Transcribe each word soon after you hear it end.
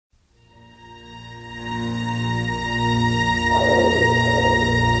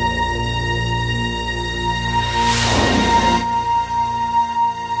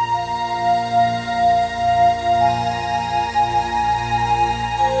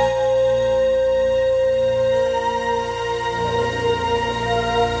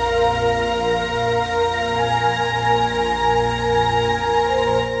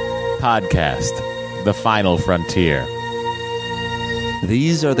podcast, The Final Frontier.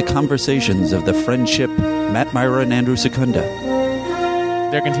 These are the conversations of the friendship Matt Myra and Andrew Secunda.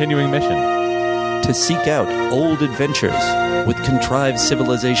 Their continuing mission. To seek out old adventures with contrived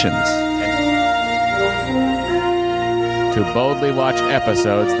civilizations. To boldly watch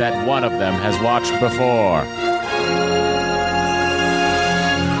episodes that one of them has watched before.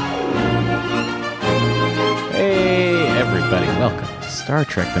 Hey, everybody. Welcome to Star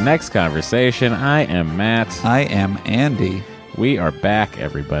Trek, The Next Conversation. I am Matt. I am Andy. We are back,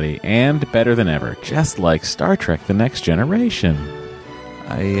 everybody, and better than ever, just like Star Trek, The Next Generation.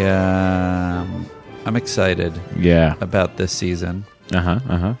 I'm excited about this season.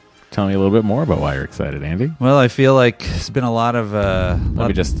 Tell me a little bit more about why you're excited, Andy. Well, I feel like there's been a lot of... Let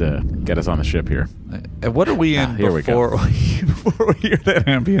me just get us on the ship here. What are we in before we hear that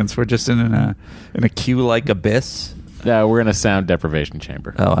ambience? We're just in a queue-like abyss? We're in a sound deprivation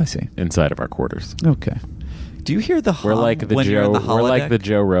chamber. Oh, I see. Inside of our quarters. Okay. Do you hear the hum We're like the you're in the We're like the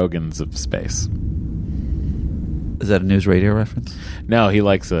Joe Rogans of space. Is that a news radio reference? No, he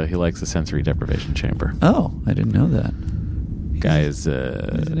likes a sensory deprivation chamber. Oh, I didn't know that. Guy is he's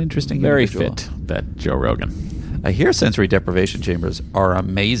an interesting very individual. fit, that Joe Rogan. I hear sensory deprivation chambers are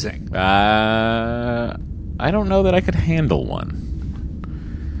amazing. I don't know that I could handle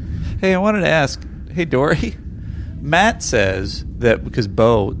one. Hey, I wanted to ask, hey, Dory, Matt says that because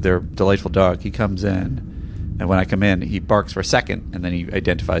Bo, their delightful dog, he comes in, and when I come in, he barks for a second, and then he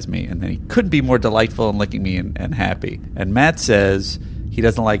identifies me, and then he couldn't be more delightful and licking me and happy. And Matt says he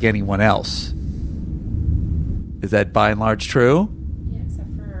doesn't like anyone else. Is that by and large true? Yeah, except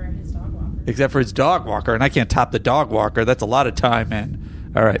for his dog walker. Except for his dog walker, and I can't top the dog walker. That's a lot of time,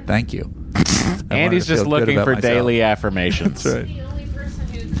 man. All right, thank you. Andy's just looking for daily affirmations. That's right. The only person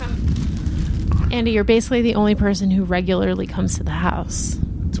who Andy, you're basically the only person who regularly comes to the house.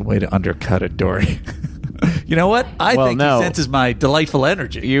 It's a way to undercut it, Dory. You know what? I think he senses my delightful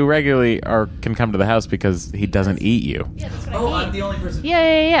energy. You regularly can come to the house because he doesn't eat you. Yeah, that's what I mean. I'm the only person.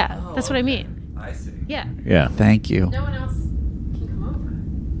 Yeah. That's what I mean. I see. Yeah. Yeah. No Thank you. one else can come over.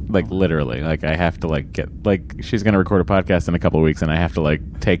 Like literally, like I have to she's gonna record a podcast in a couple of weeks, and I have to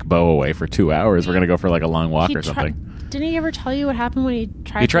take Bo away for 2 hours. We're gonna go for a long walk or something. Didn't he ever tell you what happened when he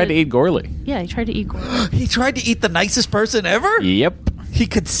tried? He tried to eat Gorley. Yeah, he tried to eat Gorley. He tried to eat the nicest person ever? Yep. He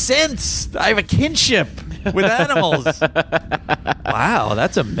could sense I have a kinship with animals. Wow,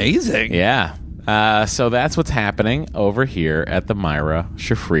 that's amazing. Yeah. So that's what's happening over here at the Myra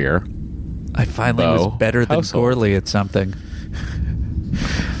Shafrir. I finally was better than Gorley at something.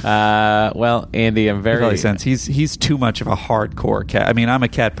 Well, Andy, I'm very... Really sense he's too much of a hardcore cat. I mean, I'm a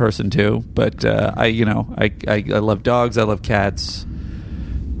cat person too, but I love dogs. I love cats.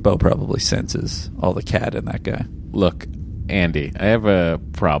 Bo probably senses all the cat in that guy. Look, Andy, I have a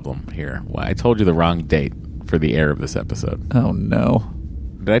problem here. I told you the wrong date for the air of this episode. Oh no!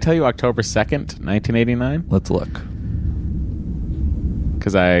 Did I tell you October 2nd, 1989? Let's look.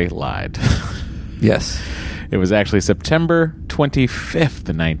 Because I lied. Yes. It was actually September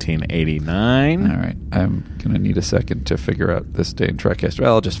 25th, 1989. All right. I'm going to need a second to figure out this day in Trek history.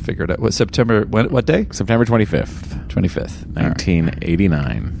 I'll just figure it out. What September? What day? September 25th. 25th.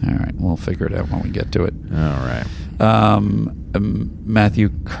 1989. All right. We'll figure it out when we get to it. All right. Matthew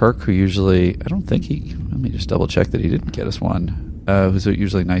Kirk, who usually... I don't think he... Let me just double check that he didn't get us one. Who's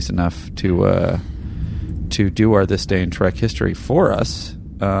usually nice enough to do our This Day in Trek History for us.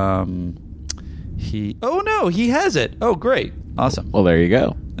 He has it. Oh, great. Awesome. Well, there you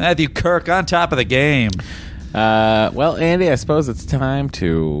go. Matthew Kirk on top of the game. Well, Andy, I suppose it's time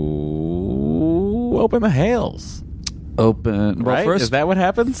to open the hails. Well, right? first, is that what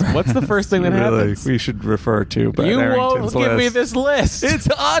happens? What's the first thing that happens? We should refer to Brad You Arrington's won't give me list. this list. It's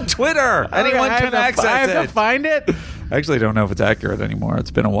on Twitter. Anyone can access it. I have to find it. I actually don't know if it's accurate anymore.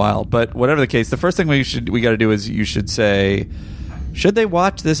 It's been a while. But whatever the case, the first thing we got to do is you should say, should they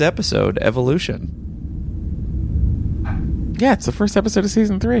watch this episode, Evolution? Yeah, it's the first episode of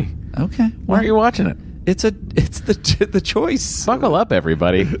season 3. Okay. Why aren't you watching it? It's the choice. Buckle up,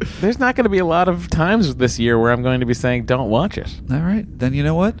 everybody. There's not going to be a lot of times this year where I'm going to be saying, don't watch it. All right. Then you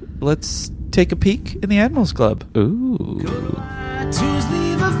know what? Let's take a peek in the Admirals Club. Ooh.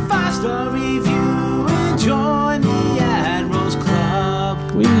 Tuesday, the 5-star review, and join the Admirals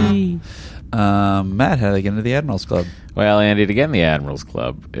Club. Whee. Matt, how do they get into the Admirals Club? Well, Andy, to get in the Admirals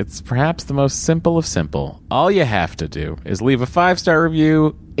Club, it's perhaps the most simple of simple. All you have to do is leave a 5-star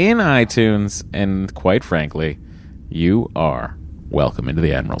review in iTunes, and quite frankly, you are welcome into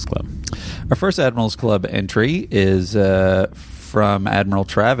the Admirals Club. Our first Admirals Club entry is from Admiral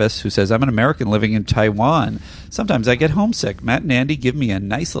Travis, who says, I'm an American living in Taiwan. Sometimes I get homesick. Matt and Andy give me a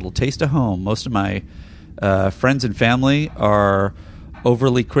nice little taste of home. Most of my friends and family are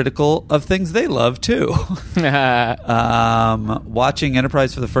overly critical of things they love, too. Watching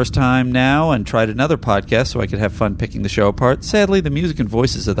Enterprise for the first time now and tried another podcast so I could have fun picking the show apart. Sadly, the music and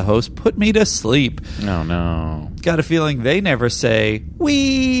voices of the host put me to sleep. Oh, no. Got a feeling they never say,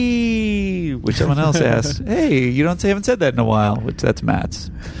 "wee," which someone else asked. Hey, you don't say, haven't said that in a while, which that's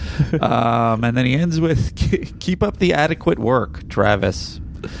Matt's. And then he ends with, keep up the adequate work, Travis.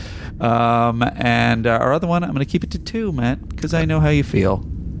 And our other one, I'm going to keep it to 2, Matt, because I know how you feel.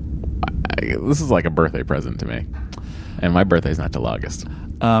 This is like a birthday present to me. And my birthday's not till August.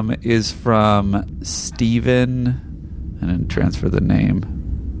 Is from Steven, and then transfer the name.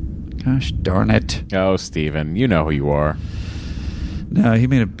 Gosh darn it. Oh, Steven, you know who you are. No, he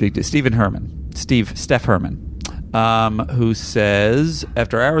made a big deal. Steph Herman. Who says,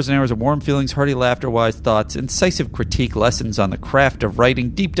 after hours and hours of warm feelings, hearty laughter, wise thoughts, incisive critique, lessons on the craft of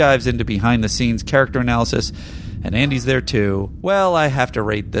writing, deep dives into behind-the-scenes character analysis, and Andy's there too, well, I have to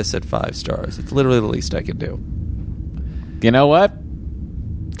rate this at 5 stars. It's literally the least I can do. You know what?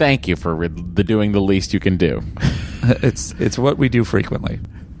 Thank you for doing the least you can do. It's what we do frequently.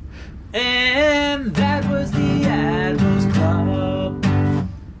 And that was the Admirals Club.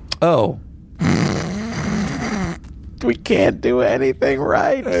 Oh. We can't do anything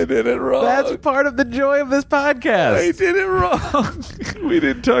right. I did it wrong. That's part of the joy of this podcast. I did it wrong. We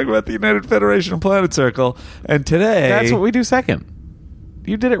didn't talk about the United Federation of Planet Circle. And today... That's what we do second.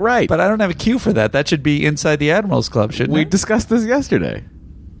 You did it right. But I don't have a cue for that. That should be inside the Admirals Club, shouldn't we it? discussed this yesterday.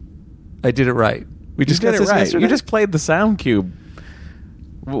 I did it right. We discussed this yesterday? You just played the sound cube.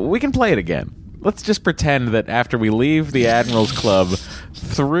 We can play it again. Let's just pretend that after we leave the Admirals Club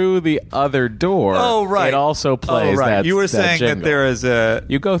through the other door, it also plays that. You were saying jingle. that there is a...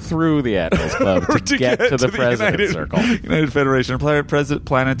 You go through the Admirals Club to get to the President Circle. United Federation of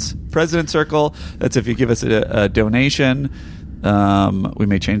Planets President Circle. That's if you give us a donation. We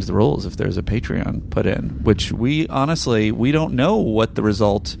may change the rules if there's a Patreon put in, which we don't know what the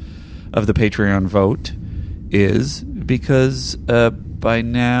result of the Patreon vote is, because by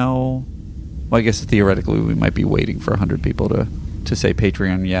now... Well, I guess theoretically we might be waiting for 100 people to say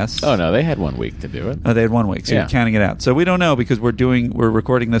Patreon yes. Oh, no, they had 1 week to do it. Oh, they had 1 week, so you're counting it out. So we don't know, because we're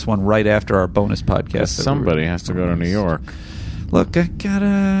recording this one right after our bonus podcast. Somebody has to go to New York. Look, I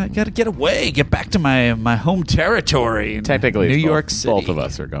gotta get away, get back to my home territory. Technically, New York City. Both of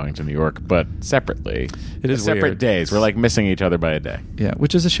us are going to New York, but separately. It is separate weird. days. We're like missing each other by a day. Yeah,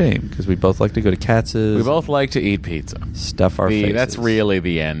 which is a shame, because we both like to go to Katz's. We both like to eat pizza. Stuff our faces. That's really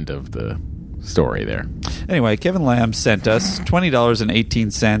the end of the story there. Anyway, Kevin Lamb sent us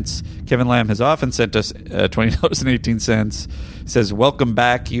 $20.18. Kevin Lamb has often sent us $20.18. Says, welcome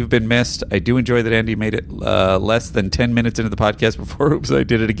back. You've been missed. I do enjoy that Andy made it less than 10 minutes into the podcast before Oops, I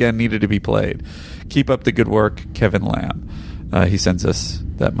Did It Again needed to be played. Keep up the good work, Kevin Lamb. He sends us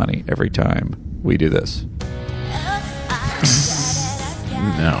that money every time we do this.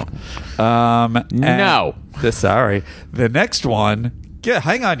 No. No. Sorry. The next one,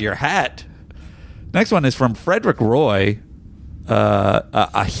 hang on to your hat. Next one is from Frederick Roy,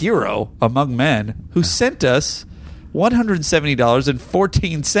 a hero among men, who sent us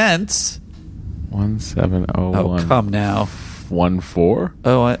 $170.14. 1701. Oh, come now. 14?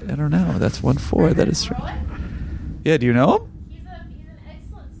 Oh, I don't know. That's 14. That is true. Yeah, do you know him? He's an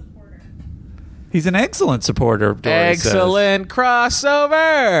excellent supporter. He's an excellent supporter. Dory Excellent says.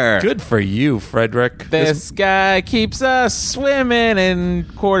 Crossover. Good for you, Frederick. This guy keeps us swimming in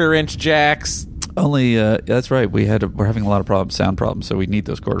 1/4-inch jacks. Only that's right. We're having a lot of sound problems, so we need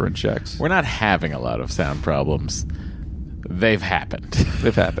those 1/4-inch jacks. We're not having a lot of sound problems. They've happened.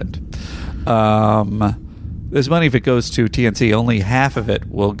 They've happened. This money, if it goes to TNC, only half of it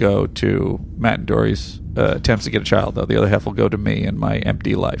will go to Matt and Dory's attempts to get a child, though. The other half will go to me and my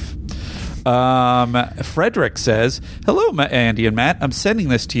empty life. Frederick says, hello, Andy and Matt. I'm sending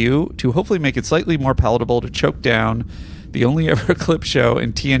this to you to hopefully make it slightly more palatable to choke down the only ever clip show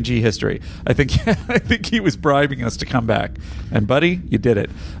in TNG history. I think he was bribing us to come back. And, buddy, you did it.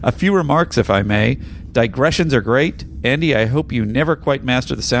 A few remarks, if I may. Digressions are great. Andy, I hope you never quite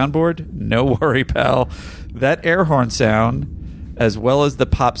master the soundboard. No worry, pal. That air horn sound, as well as the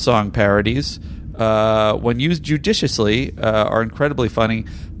pop song parodies, when used judiciously, are incredibly funny.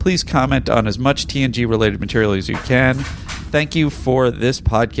 Please comment on as much TNG-related material as you can. Thank you for this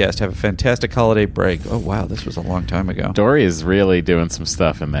podcast. Have a fantastic holiday break. Oh, wow, this was a long time ago. Dory is really doing some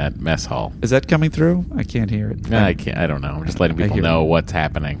stuff in that mess hall. Is that coming through? I can't hear it. I can't. I don't know. I'm just letting people know what's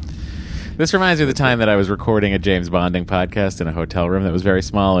happening. This reminds me of the time that I was recording a James Bonding podcast in a hotel room that was very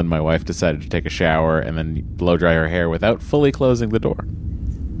small, and my wife decided to take a shower and then blow dry her hair without fully closing the door.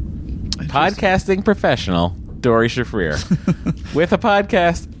 Podcasting professional Dory Shafrir with a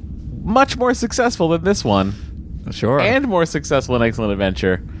podcast much more successful than this one. Sure. And more successful than Excellent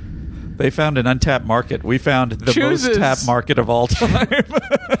Adventure. They found an untapped market. We found the most tapped market of all time.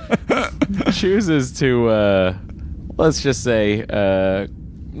 Chooses to, let's just say,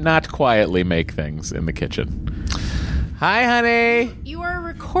 not quietly make things in the kitchen. Hi, honey. You are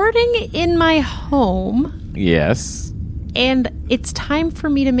recording in my home. Yes. And it's time for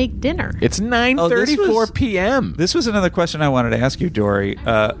me to make dinner. It's 9:34 p.m. This was another question I wanted to ask you, Dory.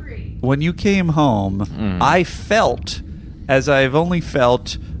 When you came home, I felt, as I've only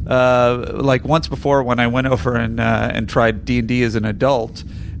felt like once before when I went over and tried D&D as an adult,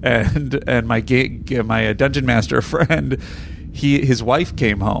 and my dungeon master friend, his wife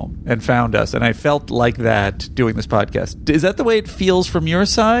came home and found us, and I felt like that doing this podcast. Is that the way it feels from your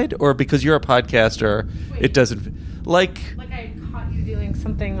side, or because you're a podcaster, it doesn't like I caught you doing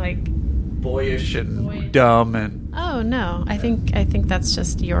something like boyish and dumb and... Oh no, I think that's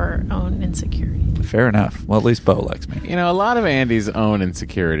just your own insecurity. Fair enough. Well, at least Bo likes me. You know, a lot of Andy's own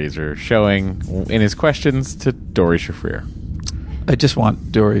insecurities are showing in his questions to Dory Shafrir. I just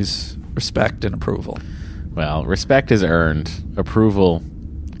want Dory's respect and approval. Well, respect is earned. Approval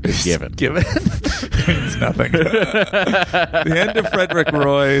is given. Given? Means nothing. The end of Frederick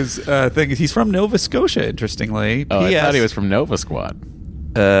Roy's thing is he's from Nova Scotia, interestingly. Oh, I thought he was from Nova Squad.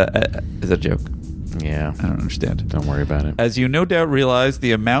 Is that a joke? Yeah. I don't understand. Don't worry about it. As you no doubt realize,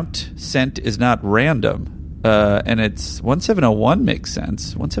 the amount sent is not random. And it's 1701 makes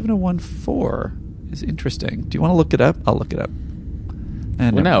sense. 17014 is interesting. Do you want to look it up? I'll look it up.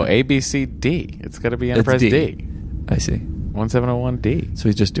 And well, no, ABCD. It's got to be Enterprise D. I see. 1701D. So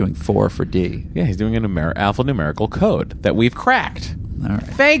he's just doing 4 for D. Yeah, he's doing an alphanumerical code that we've cracked. All right.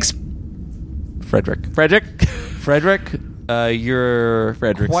 Thanks, Frederick. Frederick, you're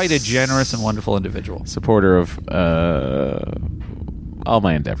quite a generous and wonderful individual. Supporter of all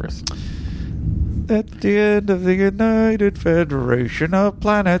my endeavors. At the end of the United Federation of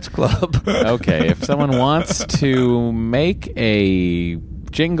Planets Club. Okay, if someone wants to make a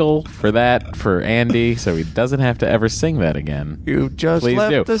jingle for Andy so he doesn't have to ever sing that again, You've just please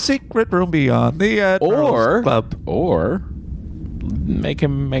left do. the secret room beyond the Admiral's Club. Or make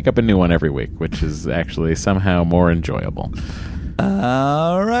him make up a new one every week, which is actually somehow more enjoyable.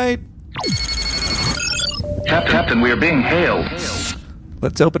 All right. Captain, we are being hailed.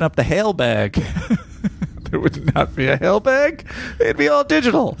 Let's open up the hail bag. There would not be a hail bag. It'd be all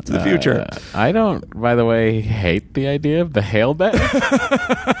digital. It's the future. I don't, by the way, hate the idea of the hail bag.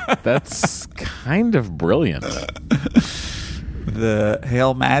 That's kind of brilliant. The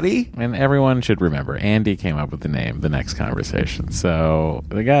Hail Matty? And everyone should remember, Andy came up with the name, The Next Conversation. So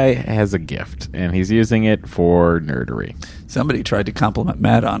the guy has a gift, and he's using it for nerdery. Somebody tried to compliment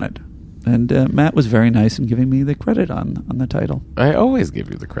Matt on it. And Matt was very nice in giving me the credit on the title. I always give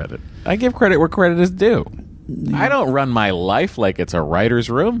you the credit. I give credit where credit is due. I don't run my life like it's a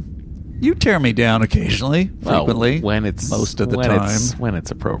writer's room. You tear me down occasionally, frequently. When it's most of the time. When it's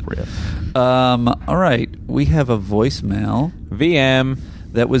appropriate. All right. We have a voicemail. VM.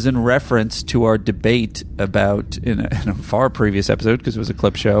 That was in reference to our debate about, in a far previous episode, because it was a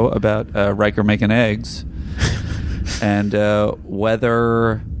clip show, about Riker making eggs. And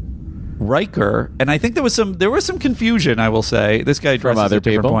whether Riker, and I think there was some confusion, I will say. This guy addresses other a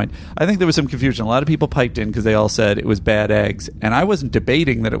different people? point. I think there was some confusion. A lot of people piped in because they all said it was bad eggs. And I wasn't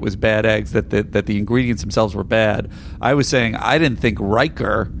debating that it was bad eggs, that the ingredients themselves were bad. I was saying I didn't think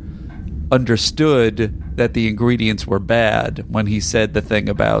Riker understood that the ingredients were bad when he said the thing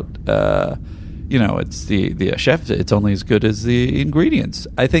about, it's the chef, it's only as good as the ingredients.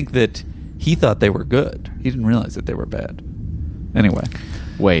 I think that he thought they were good. He didn't realize that they were bad. Anyway.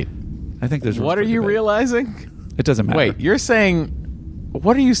 Wait. I think there's room What for are you debate. realizing? It doesn't matter. Wait, you're saying...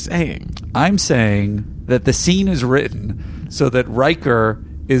 What are you saying? I'm saying that the scene is written so that Riker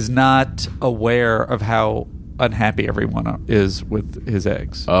is not aware of how unhappy everyone is with his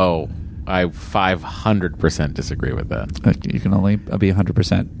eggs. Oh, I 500% disagree with that. You can only be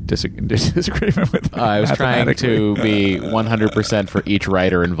 100% disagreement with that. I was trying to be 100% for each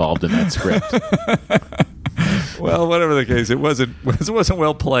writer involved in that script. Well, whatever the case, it wasn't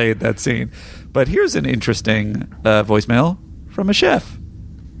well played, that scene. But here's an interesting voicemail from a chef.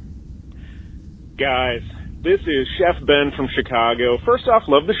 Guys, this is Chef Ben from Chicago. First off,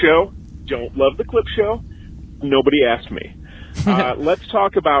 love the show. Don't love the clip show. Nobody asked me. Let's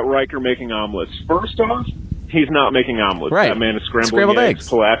talk about Riker making omelets. First off, he's not making omelets. Right. That man is scrambling Scrambled eggs. eggs.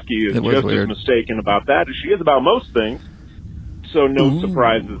 Pulaski is It was just weird. as mistaken about that as she is about most things. So no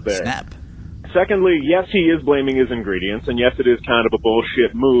surprises there. Snap. Secondly, yes, he is blaming his ingredients, and yes, it is kind of a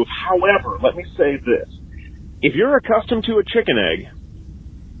bullshit move. However, let me say this. If you're accustomed to a chicken egg,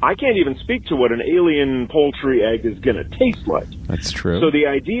 I can't even speak to what an alien poultry egg is going to taste like. That's true. So the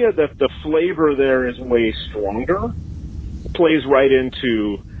idea that the flavor there is way stronger plays right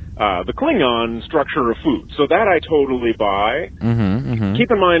into the Klingon structure of food. So that I totally buy.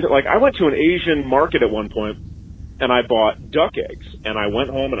 Keep in mind, like, I went to an Asian market at one point, and I bought duck eggs, and I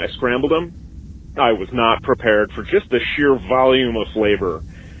went home and I scrambled them. I was not prepared for just the sheer volume of flavor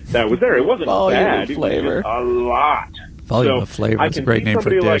that was there. It wasn't bad. It was just a lot. Volume of flavor. It's a great name for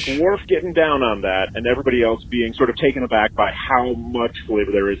a dish. I can see dish. somebody like Worf getting down on that, and everybody else being sort of taken aback by how much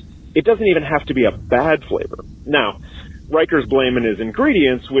flavor there is. It doesn't even have to be a bad flavor. Now, Riker's blaming his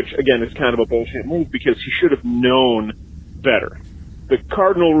ingredients, which, again, is kind of a bullshit move because he should have known better. The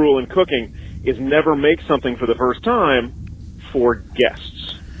cardinal rule in cooking is never make something for the first time for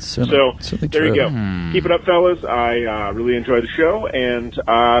guests. Certainly There you true. go. Keep it up, fellas. I really enjoy the show, and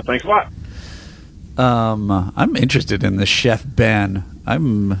thanks a lot. I'm interested in the Chef Ben.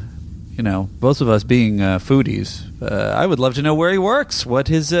 Both of us being foodies, I would love to know where he works, what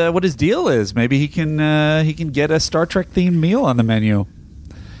his deal is. Maybe he can get a Star Trek themed meal on the menu.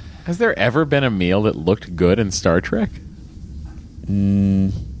 Has there ever been a meal that looked good in Star Trek?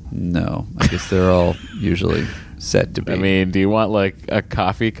 No, I guess they're all usually set to be. I mean, do you want like a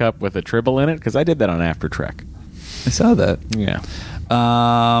coffee cup with a tribble in it? Because I did that on After Trek. I saw that. Yeah.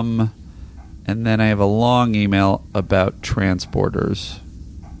 And then I have a long email about transporters.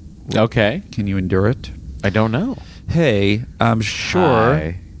 Okay. Can you endure it? I don't know. Hey, I'm sure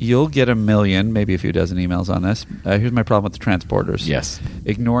Hi. you'll get a million, maybe a few dozen emails on this. Here's my problem with the transporters. Yes.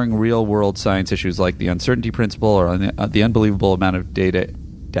 Ignoring real-world science issues like the uncertainty principle or the unbelievable amount of data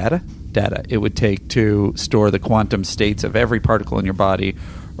it would take to store the quantum states of every particle in your body,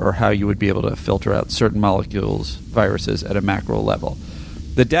 or how you would be able to filter out certain molecules, viruses, at a macro level.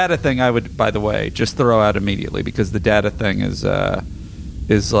 The data thing I would, by the way, just throw out immediately, because the data thing is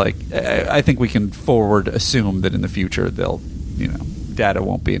like, I think we can forward assume that in the future data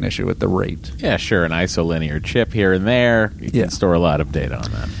won't be an issue at the rate. Yeah, sure. An isolinear chip here and there. You Yeah. can store a lot of data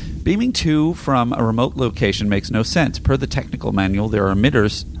on that. Beaming to from a remote location makes no sense. Per the technical manual, there are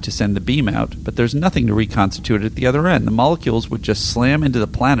emitters to send the beam out, but there's nothing to reconstitute it at the other end. The molecules would just slam into the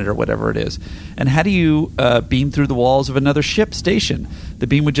planet or whatever it is. And how do you beam through the walls of another ship station? The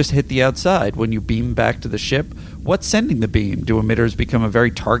beam would just hit the outside. When you beam back to the ship, what's sending the beam? Do emitters become a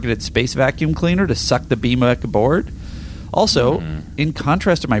very targeted space vacuum cleaner to suck the beam back aboard? Also, in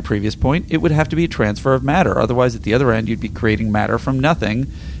contrast to my previous point, it would have to be a transfer of matter. Otherwise, at the other end, you'd be creating matter from nothing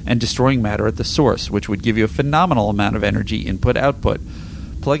and destroying matter at the source, which would give you a phenomenal amount of energy input-output.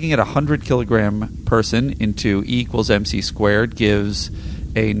 Plugging at a 100-kilogram person into E equals mc squared gives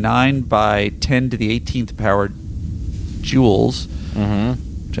a 9 by 10 to the 18th power joules,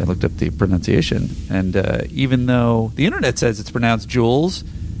 which I looked up the pronunciation. And even though the internet says it's pronounced joules,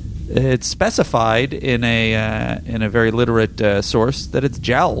 it's specified in a very literate source that it's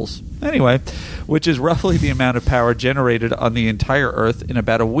joules. Anyway, which is roughly the amount of power generated on the entire Earth in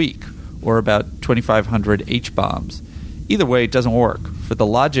about a week, or about 2,500 H-bombs. Either way, it doesn't work. For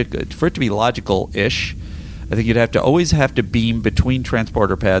it to be logical-ish, I think you'd always have to beam between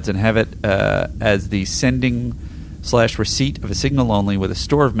transporter pads and have it as the sending/receipt of a signal only with a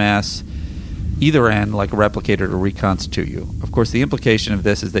store of mass either end, like a replicator, to reconstitute you. Of course, the implication of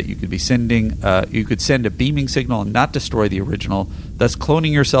this is that you could send a beaming signal and not destroy the original, thus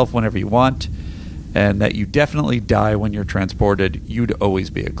cloning yourself whenever you want, and that you definitely die when you're transported. You'd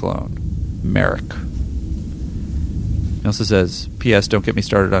always be a clone. Merrick. He also says, P.S. Don't get me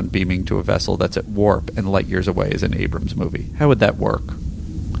started on beaming to a vessel that's at warp and light years away as in Abrams' movie. How would that work?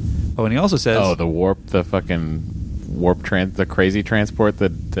 Oh, and he also says... the crazy transport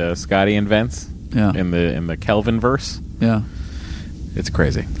that Scotty invents in the Kelvin verse. Yeah. It's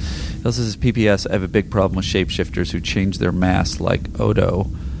crazy. He also says, PPS, I have a big problem with shapeshifters who change their mass like Odo.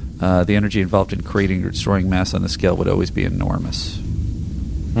 The energy involved in creating or destroying mass on the scale would always be enormous.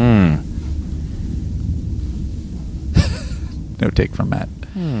 No take from Matt.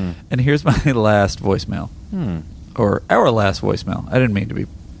 And here's my last voicemail. Or our last voicemail. I didn't mean to be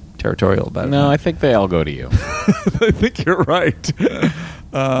territorial about it. No, I think they all go to you. I think you're right.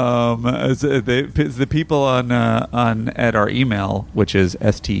 The people on at our email, which is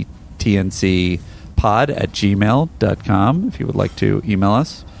sttncpod@gmail.com, if you would like to email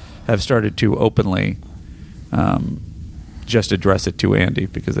us, have started to openly just address it to Andy,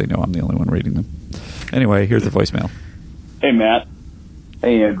 because they know I'm the only one reading them. Anyway, here's the voicemail. Hey, Matt.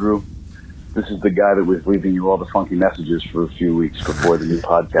 Hey, Andrew. This is the guy that was leaving you all the funky messages for a few weeks before the new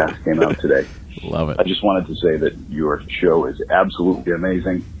podcast came out today. Love it. I just wanted to say that your show is absolutely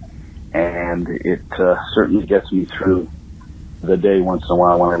amazing, and it certainly gets me through the day once in a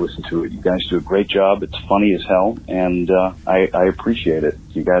while when I listen to it. You guys do a great job. It's funny as hell, and I appreciate it.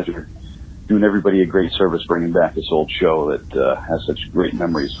 You guys are doing everybody a great service bringing back this old show that has such great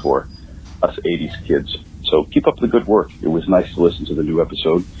memories for us 80s kids. So keep up the good work. It was nice to listen to the new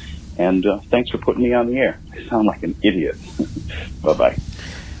episode, and thanks for putting me on the air. I sound like an idiot. Bye-bye.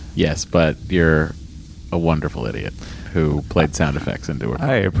 Yes, but you're a wonderful idiot who played sound effects into it.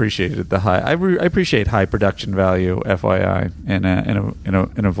 I appreciated the high. I appreciate high production value, FYI, in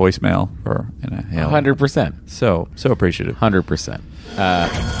a voicemail or in a hail. 100%. So appreciative. 100%.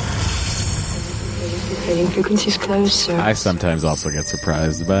 Radio frequencies closed, sir. I sometimes also get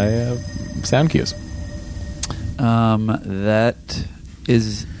surprised by sound cues. That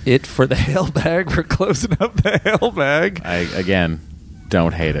is it for the hail bag. We're closing up the hail bag. I, again,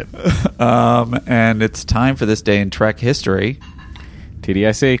 don't hate it. And it's time for this day in Trek history.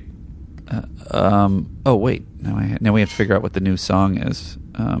 TDIC. Oh, wait. Now we have to figure out what the new song is.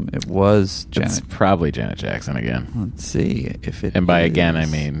 It was Janet. It's probably Janet Jackson again. Let's see if it And by is. again, I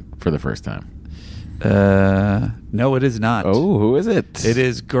mean for the first time. No, it is not. Oh, who is it? It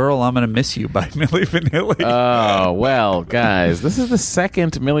is Girl, I'm Gonna Miss You by Milli Vanilli. Oh, well, guys, this is the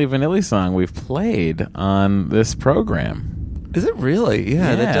second Milli Vanilli song we've played on this program. Is it really?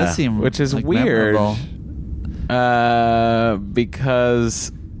 Yeah, that does seem which is like weird. memorable.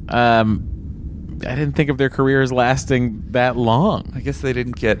 Because I didn't think of their careers lasting that long. I guess they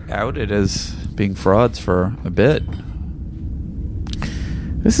didn't get outed as being frauds for a bit.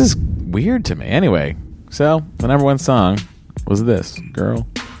 This is weird to me. Anyway, so the number one song was this, Girl,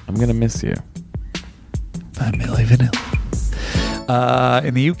 I'm Gonna Miss You By Milli Vanilli.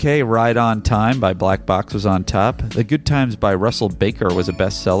 In the UK, Ride On Time by Black Box was on top. The Good Times by Russell Baker was a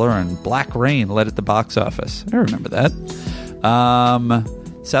bestseller, and Black Rain led at the box office. I remember that.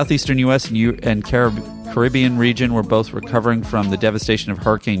 Southeastern U.S. and Caribbean region were both recovering from the devastation of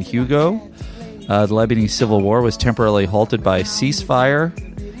Hurricane Hugo. The Lebanese Civil War was temporarily halted by ceasefire.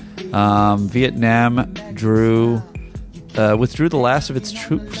 Vietnam withdrew the last of its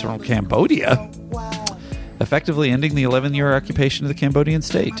troops from Cambodia, effectively ending the 11-year occupation of the Cambodian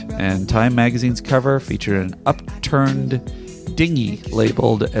state. And Time magazine's cover featured an upturned dinghy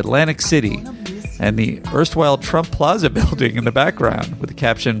labeled Atlantic City and the erstwhile Trump Plaza building in the background with the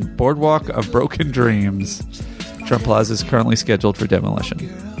caption, Boardwalk of Broken Dreams. Trump Plaza is currently scheduled for demolition.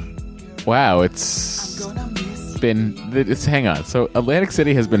 Wow, hang on. So Atlantic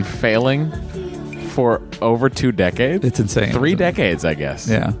City has been failing for over 2 decades? It's insane. 3 decades, I guess.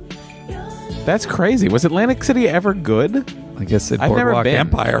 Yeah. That's crazy. Was Atlantic City ever good? I guess I've never Boardwalk been.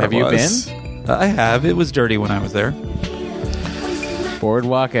 Empire Have you was. been? I have. It was dirty when I was there.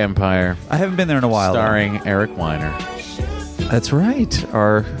 Boardwalk Empire. I haven't been there in a while. Starring Eric Weiner. That's right.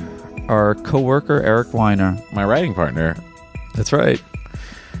 Our co-worker, Eric Weiner. My writing partner. That's right.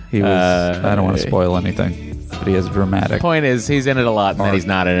 He was... I don't want to spoil anything, but he has a dramatic... Point is, he's in it a lot, and then he's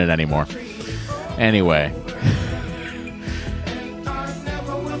not in it anymore. Anyway.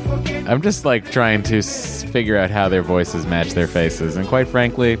 I'm just, trying to figure out how their voices match their faces, and quite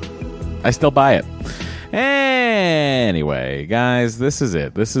frankly, I still buy it. Anyway, guys, this is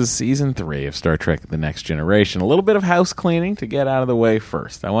it. This is Season 3 of Star Trek The Next Generation. A little bit of house cleaning to get out of the way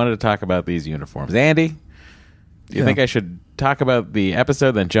first. I wanted to talk about these uniforms. Andy, do you think I should talk about the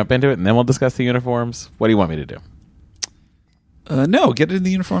episode, then jump into it, and then we'll discuss the uniforms? What do you want me to do? No, get into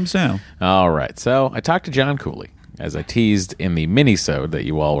the uniforms now. All right. So I talked to John Cooley, as I teased in the mini-sode that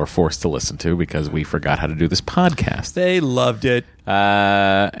you all were forced to listen to because we forgot how to do this podcast. They loved it.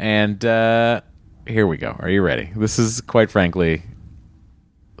 Here we go. Are you ready? This is, quite frankly,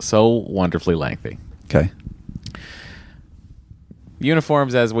 so wonderfully lengthy. Okay.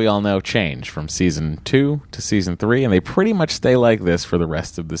 Uniforms, as we all know, change from Season 2 to Season 3, and they pretty much stay like this for the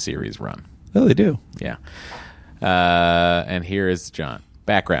rest of the series run. Oh, they do. Yeah. And here is John.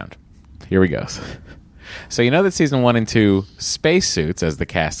 Background. Here we go. So you know that Season 1 and 2 spacesuits, as the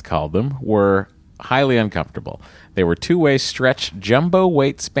cast called them, were highly uncomfortable. They were two-way stretch jumbo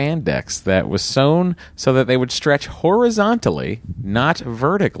weight spandex that was sewn so that they would stretch horizontally, not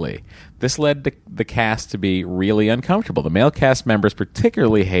vertically. This led the cast to be really uncomfortable. The male cast members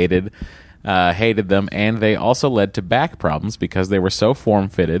particularly hated hated them, and they also led to back problems because they were so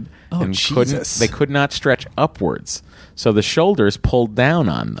form-fitted and they could not stretch upwards. So the shoulders pulled down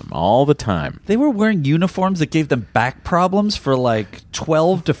on them all the time. They were wearing uniforms that gave them back problems for like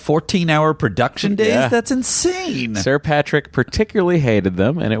 12 to 14-hour production days? Yeah. That's insane. Sir Patrick particularly hated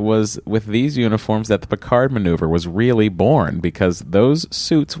them, and it was with these uniforms that the Picard maneuver was really born, because those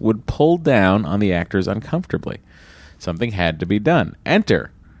suits would pull down on the actors uncomfortably. Something had to be done.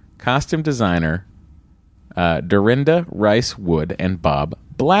 Enter costume designer Dorinda Rice Wood and Bob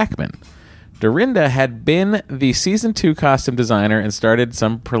Blackman. Dorinda had been the Season 2 costume designer and started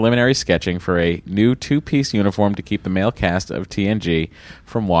some preliminary sketching for a new two-piece uniform to keep the male cast of TNG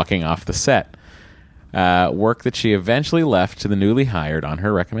from walking off the set. Work that she eventually left to the newly hired, on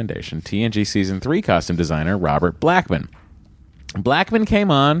her recommendation, TNG Season 3 costume designer Robert Blackman. Blackman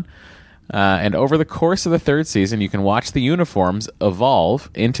came on, and over the course of the third season, you can watch the uniforms evolve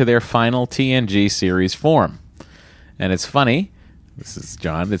into their final TNG series form. And it's funny... This is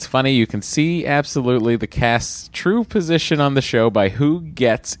John. It's funny, you can see absolutely the cast's true position on the show by who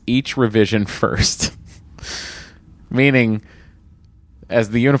gets each revision first. Meaning,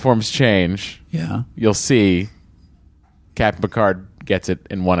 as the uniforms change, you'll see Captain Picard gets it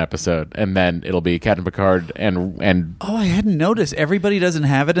in one episode, and then it'll be Captain Picard and Oh, I hadn't noticed. Everybody doesn't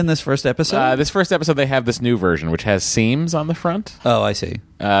have it in this first episode? this first episode, they have this new version, which has seams on the front. Oh, I see.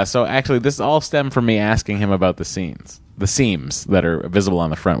 So actually, this all stemmed from me asking him about the seams that are visible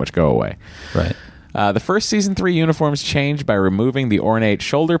on the front, which go away. Right. The first Season 3 uniforms changed by removing the ornate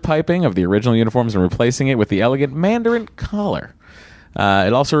shoulder piping of the original uniforms and replacing it with the elegant Mandarin collar.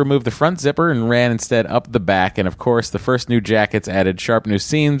 It also removed the front zipper and ran instead up the back, and of course the first new jackets added sharp new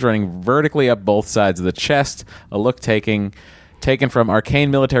seams running vertically up both sides of the chest, a look taken from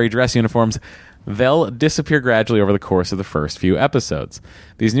arcane military dress uniforms. They'll disappear gradually over the course of the first few episodes.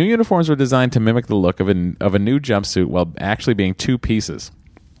 These new uniforms were designed to mimic the look of a new jumpsuit while actually being two pieces.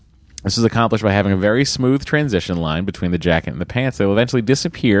 This was accomplished by having a very smooth transition line between the jacket and the pants. They will eventually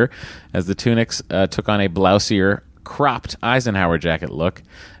disappear as the tunics took on a blousier, cropped Eisenhower jacket look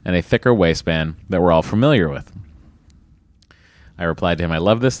and a thicker waistband that we're all familiar with. I replied to him, "I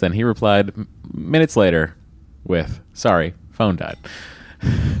love this." Then he replied minutes later with, "Sorry, phone died."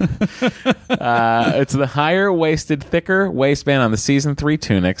 It's the higher-waisted, thicker waistband on the Season 3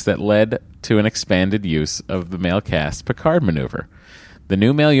 tunics that led to an expanded use of the male cast Picard maneuver. The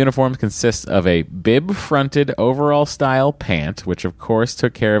new male uniform consists of a bib-fronted overall-style pant, which of course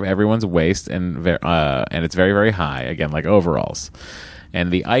took care of everyone's waist, and it's very, very high, again, like overalls, and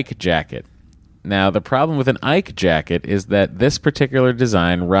the Ike jacket. Now, the problem with an Ike jacket is that this particular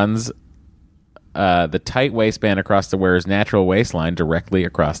design runs the tight waistband across the wearer's natural waistline directly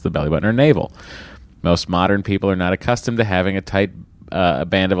across the belly button or navel. Most modern people are not accustomed to having a tight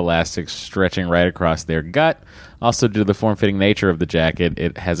band of elastic stretching right across their gut. Also, due to the form-fitting nature of the jacket,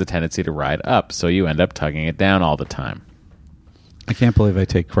 it has a tendency to ride up, so you end up tugging it down all the time. I can't believe I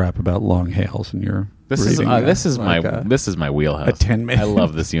take crap about long hails, and you're This is my wheelhouse. A 10-minute. I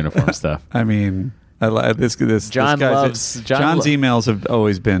love this uniform stuff. I mean, John's emails have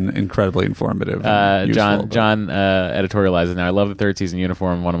always been incredibly informative. John editorializes now. I love the third season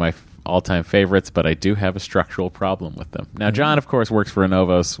uniform, one of my all-time favorites, but I do have a structural problem with them. Now, John, of course, works for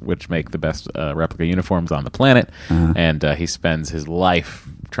Anovos, which make the best replica uniforms on the planet, and he spends his life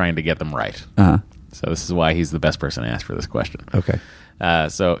trying to get them right. So this is why he's the best person to ask for this question. Okay.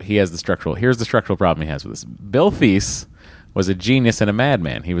 So he has here's the structural problem he has with this. Bill Thies was a genius and a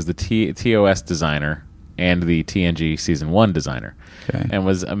madman. He was the TOS designer and the TNG Season 1 designer, and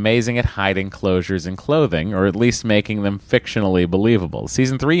was amazing at hiding closures in clothing, or at least making them fictionally believable.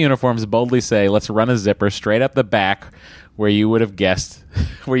 Season 3 uniforms boldly say, let's run a zipper straight up the back where you would have guessed,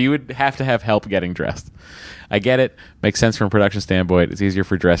 where you would have to have help getting dressed. I get it. Makes sense from a production standpoint. It's easier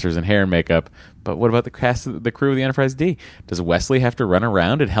for dressers and hair and makeup. But what about the cast, the crew of the Enterprise D? Does Wesley have to run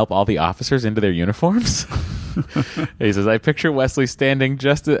around and help all the officers into their uniforms? He says, I picture Wesley standing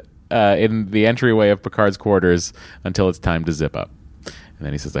just in the entryway of Picard's quarters until it's time to zip up. And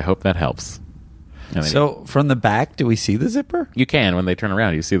then he says, I hope that helps. So from the back, do we see the zipper? You can. When they turn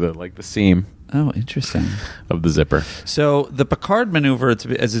around, you see the seam. Oh, interesting. Of the zipper. So the Picard maneuver,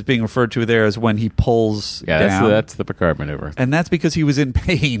 as it's being referred to there, is when he pulls down. That's the Picard maneuver. And that's because he was in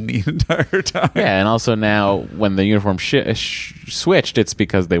pain the entire time. Yeah, and also now when the uniform switched, it's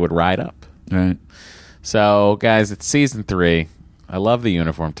because they would ride up. Right. So, guys, it's Season 3. I love the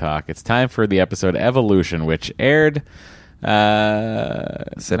uniform talk. It's time for the episode Evolution, which aired September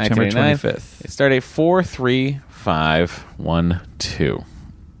 25th. It started 43512.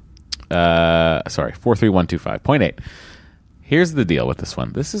 43125.8. Here's the deal with this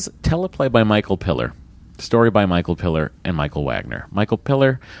one. This is teleplay by Michael Piller. Story by Michael Piller and Michael Wagner. Michael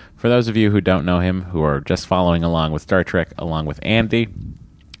Piller, for those of you who don't know him, who are just following along with Star Trek, along with Andy,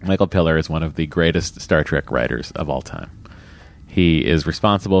 Michael Piller is one of the greatest Star Trek writers of all time. He is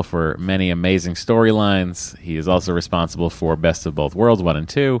responsible for many amazing storylines. He is also responsible for Best of Both Worlds 1 and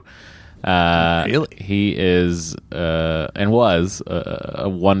 2. Really? He is and was a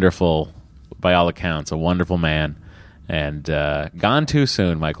wonderful, by all accounts, a wonderful man. And gone too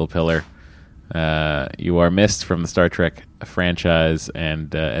soon, Michael Piller. You are missed from the Star Trek franchise,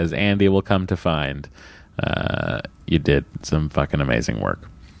 and as Andy will come to find, you did some fucking amazing work.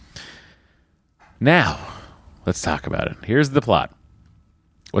 Now, let's talk about it. Here's the plot.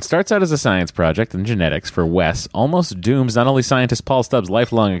 What starts out as a science project in genetics for Wes almost dooms not only scientist Paul Stubbs'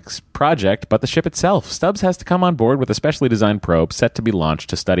 lifelong project, but the ship itself. Stubbs has to come on board with a specially designed probe set to be launched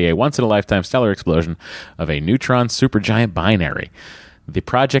to study a once-in-a-lifetime stellar explosion of a neutron supergiant binary. The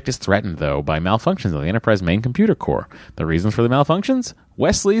project is threatened, though, by malfunctions on the Enterprise main computer core. The reasons for the malfunctions?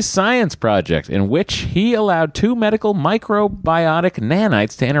 Wesley's science project, in which he allowed 2 medical microbiotic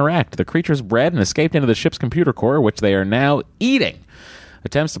nanites to interact. The creatures bred and escaped into the ship's computer core, which they are now eating.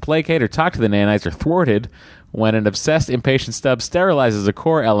 Attempts to placate or talk to the nanites are thwarted when an obsessed, impatient Stubbs sterilizes a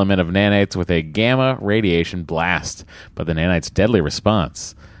core element of nanites with a gamma radiation blast. But the nanites' deadly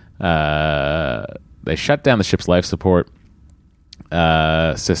response. They shut down the ship's life support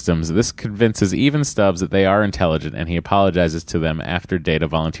systems. This convinces even Stubbs that they are intelligent, and he apologizes to them after Data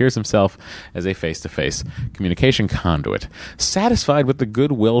volunteers himself as a face-to-face communication conduit. Satisfied with the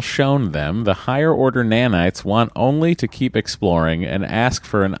goodwill shown them, the higher-order nanites want only to keep exploring and ask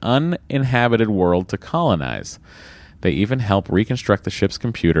for an uninhabited world to colonize. They even help reconstruct the ship's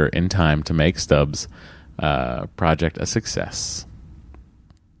computer in time to make Stubbs' project a success.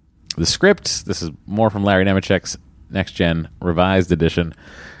 The script, this is more from Larry Nemechek's Next Gen Revised Edition.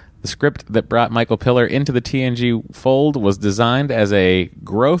 The script that brought Michael Piller into the TNG fold was designed as a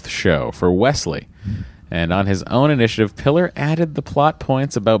growth show for Wesley. And on his own initiative, Piller added the plot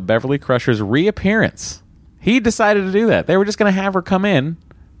points about Beverly Crusher's reappearance. He decided to do that. They were just going to have her come in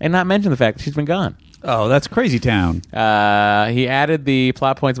and not mention the fact that she's been gone. Oh, that's Crazy Town. He added the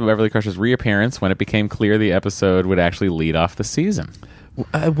plot points about Beverly Crusher's reappearance when it became clear the episode would actually lead off the season.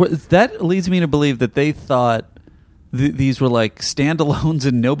 That leads me to believe that they thought these were like standalones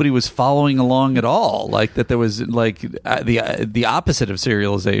and nobody was following along at all. Like that there was like the opposite of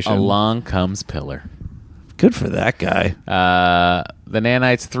serialization. Along comes Piller. Good for that guy. The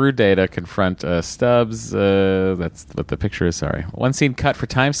nanites, through Data, confront Stubbs. That's what the picture is, sorry. One scene cut for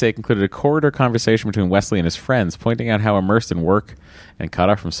time's sake included a corridor conversation between Wesley and his friends, pointing out how immersed in work and cut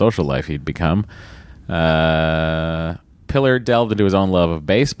off from social life he'd become. Piller delved into his own love of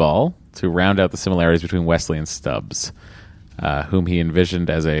baseball to round out the similarities between Wesley and Stubbs, whom he envisioned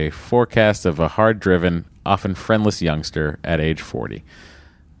as a forecast of a hard-driven, often friendless youngster at age 40.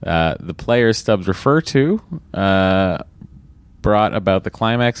 The players Stubbs refer to brought about the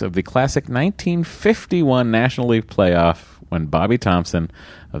climax of the classic 1951 National League playoff when Bobby Thompson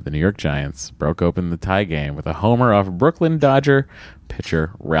of the New York Giants broke open the tie game with a homer off Brooklyn Dodger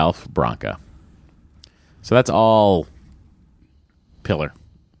pitcher Ralph Branca. So that's all Piller.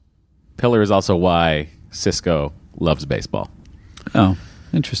 Piller is also why Cisco loves baseball. Oh,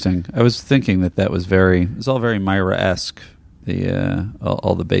 interesting. I was thinking that was all very Myra-esque,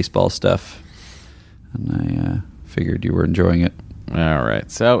 all the baseball stuff. And I figured you were enjoying it. All right.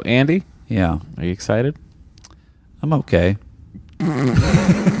 So, Andy? Yeah. Are you excited? I'm okay.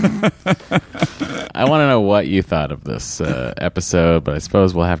 I want to know what you thought of this episode, but I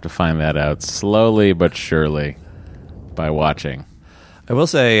suppose we'll have to find that out slowly but surely by watching. I will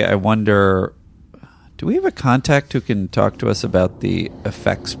say, I wonder, do we have a contact who can talk to us about the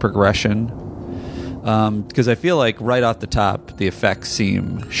effects progression? Because I feel like right off the top, the effects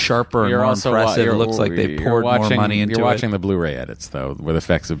seem sharper and more impressive. It looks like they poured more money into it. You're watching the Blu-ray edits, though, where the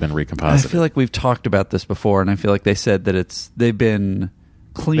effects have been recomposited. I feel like we've talked about this before, and I feel like they said that they've been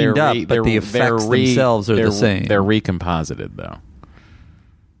cleaned up, but the effects themselves are the same. They're recomposited, though.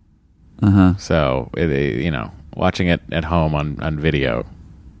 Uh-huh. So, watching it at home on video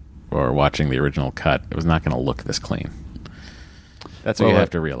or watching the original cut, it was not going to look this clean. That's what you have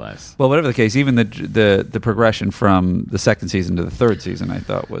to realize. Well, whatever the case, even the progression from the second season to the third season, I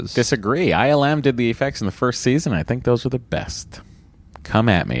thought was... Disagree. ILM did the effects in the first season. I think those were the best. Come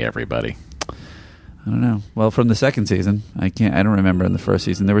at me, everybody. I don't know. Well, from the second season, I don't remember in the first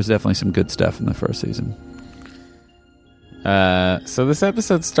season. There was definitely some good stuff in the first season. So this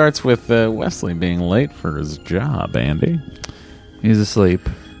episode starts with Wesley being late for his job, Andy. He's asleep.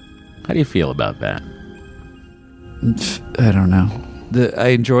 How do you feel about that? I don't know. I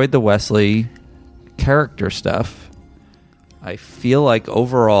enjoyed the Wesley character stuff. I feel like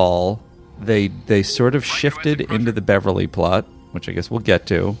overall they sort of shifted into the Beverly plot, which I guess we'll get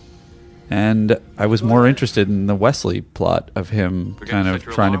to. And I was more interested in the Wesley plot of him kind of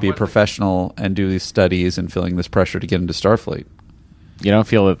trying to be a professional and do these studies and feeling this pressure to get into Starfleet. You don't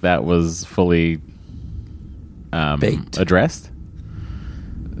feel that was fully baked, addressed?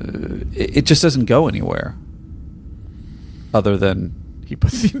 It just doesn't go anywhere. Other than he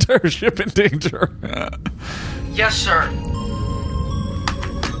puts the entire ship in danger. Yes, sir.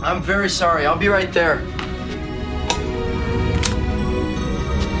 I'm very sorry. I'll be right there.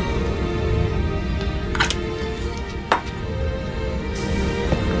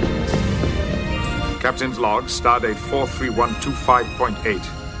 Captain's log, stardate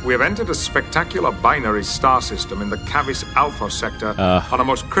 43125.8. We have entered a spectacular binary star system in the Cavis Alpha sector on a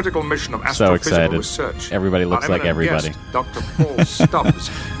most critical mission of so astrophysical excited. research. Everybody looks Our like eminent everybody. guest, Dr. Paul Stubbs,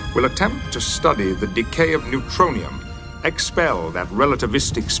 will attempt to study the decay of neutronium, expelled at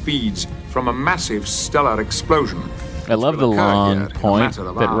relativistic speeds from a massive stellar explosion. I love the Will occur long here in a point matter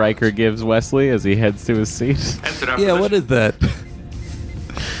of that hours. Riker gives Wesley as he heads to his seat. Yeah, what is that?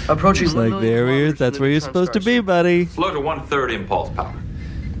 Approaching It's like, there he is. That's where you're supposed to be, buddy. Slow to 1/3 impulse power.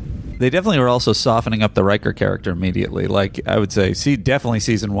 They definitely were also softening up the Riker character immediately. Like, I would say, definitely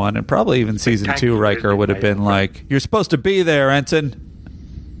season 1 and probably even season 2 Riker would have been like, you're supposed to be there, Ensign.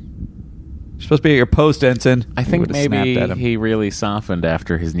 You're supposed to be at your post, Ensign. I think maybe at him. he really softened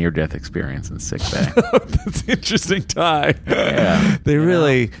after his near-death experience in sick bay. That's an interesting tie. Yeah. They I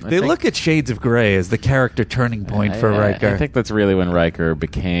they think- look at Shades of Grey as the character turning point for Riker. I think that's really when Riker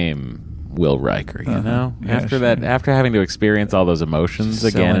became Will Riker, you know? Yeah, after sure. that, after having to experience all those emotions So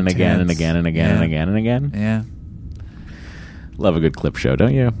again and again and intense. again and again and Yeah. again and again. Yeah. Love a good clip show,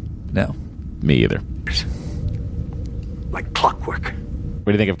 don't you? No. Me either. Like clockwork. What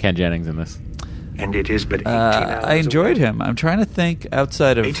do you think of Ken Jennings in this? And it is but 18 hours I enjoyed away. him. I'm trying to think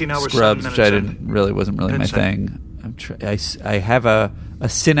outside of 18 hours, Scrubs, 7 which I minutes wasn't really my Minutes thing. I have a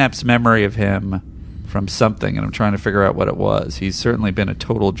synapse memory of him from something, and I'm trying to figure out what it was. He's certainly been a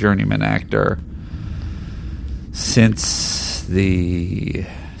total journeyman actor since the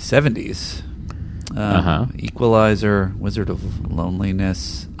 70s. Equalizer, Wizard of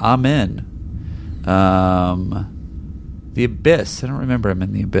Loneliness, Amen. The Abyss. I don't remember him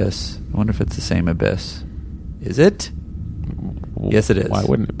in The Abyss. I wonder if it's the same Abyss. Is it? Yes, it is. Why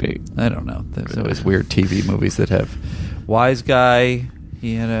wouldn't it be? I don't know. There's always weird TV movies that have Wise Guy.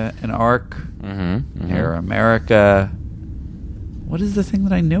 He had an arc. Air America. What is the thing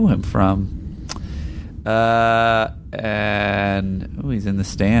that I knew him from? And he's in The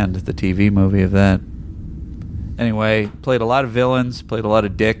Stand, the TV movie of that. Anyway, played a lot of villains. Played a lot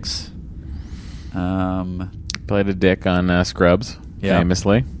of dicks. Played a dick on Scrubs,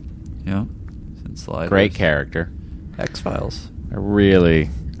 famously. Yeah. Since Sliders. Great character. X-Files. I really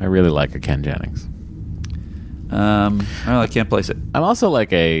like a Ken Jennings. I can't place it. I'm also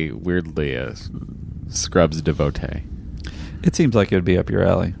like a weirdly Scrubs devotee. It seems like it would be up your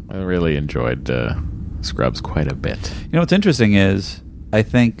alley. I really enjoyed Scrubs quite a bit. You know what's interesting is I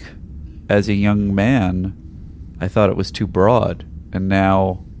think as a young man I thought it was too broad, and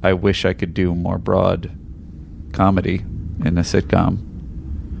now I wish I could do more broad comedy in a sitcom.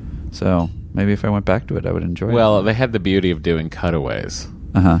 So maybe if I went back to it I would enjoy it. Well, they had the beauty of doing cutaways.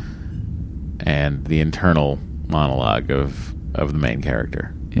 And the internal monologue of the main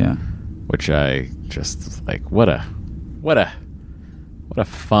character. Yeah. Which I just like what a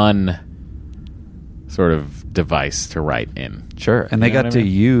fun sort of device to write in. Sure. And You they know got what I to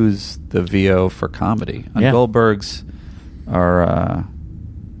mean? use the VO for comedy. On Yeah. Goldberg's our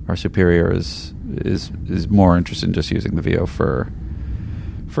superior is more interested in just using the VO for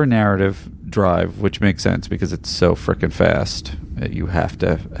narrative drive, which makes sense because it's so frickin' fast. You have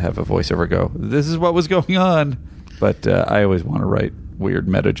to have a voiceover go, this is what was going on. But I always want to write weird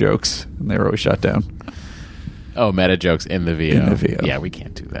meta jokes, and they were always shot down. Oh, meta jokes in the VO. In the VO. Yeah, we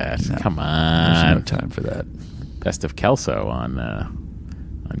can't do that. No. Come There's on. no time for that. Best of Kelso on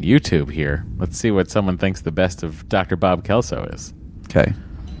YouTube here. Let's see what someone thinks the best of Dr. Bob Kelso is. Okay.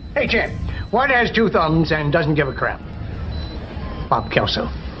 Hey, champ. One has two thumbs and doesn't give a crap. Bob Kelso.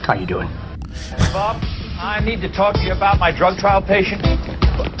 How you doing? Bob, I need to talk to you about my drug trial patient.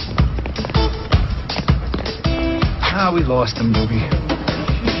 We lost the movie.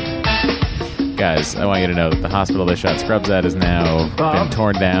 Guys, I want you to know that the hospital they shot Scrubs at is now been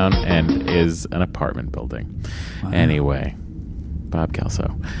torn down and is an apartment building. Wow. Anyway, Bob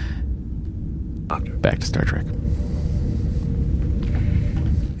Kelso. Back to Star Trek.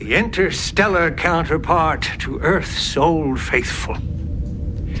 The the interstellar counterpart to Earth's old faithful.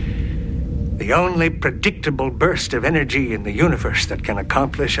 The only predictable burst of energy in the universe that can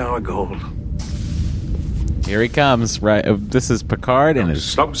accomplish our goal. Here he comes. Right, this is Picard in his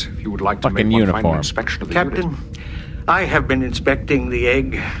Stubbs, if you would like to fucking make one final uniform. inspection of the Captain, unit. I have been inspecting the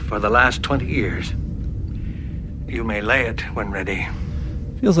egg for the last 20 years. You may lay it when ready.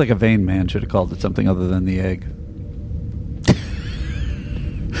 Feels like a vain man should have called it something other than the egg.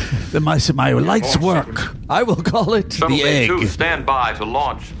 Then my lights work. I will call it Shuttle the Bay egg. 2, stand by to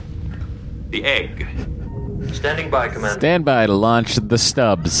launch the egg. Standing by, Commander. Stand by to launch the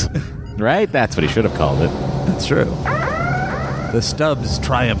Stubbs. Right? That's what he should have called it. That's true. The Stubbs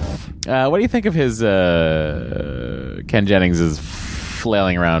triumph. What do you think of his Ken Jennings'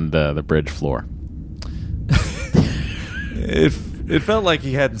 flailing around the bridge floor? It felt like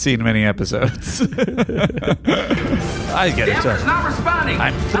he hadn't seen many episodes. I get it. Not responding.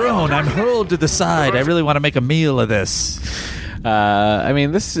 I'm thrown. I'm hurled to the side. I really want to make a meal of this. I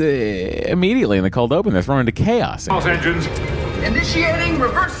mean, this immediately in the cold open, they're thrown into chaos. Engines. Initiating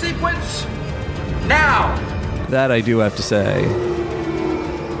reverse sequence now. That I do have to say.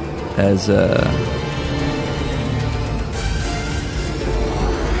 As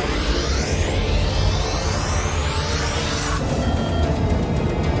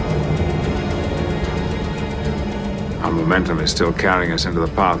Our momentum is still carrying us into the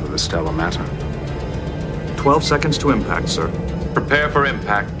path of the stellar matter. 12 seconds to impact, sir. Prepare for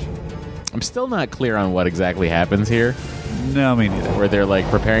impact. I'm still not clear on what exactly happens here. No, me neither. Where they're like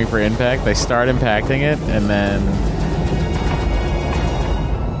preparing for impact, they start impacting it, and then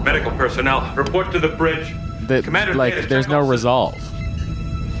Medical personnel, report to the bridge. Commander, like there's no resolve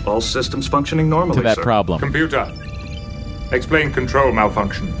All systems functioning normally, to that sir. problem. Computer, explain control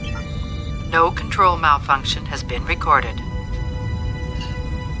malfunction. No control malfunction has been recorded.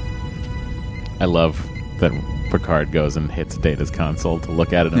 I love that Picard goes and hits Data's console to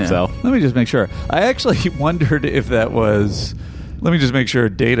look at it himself. Let me just make sure. I actually wondered if that was... Let me just make sure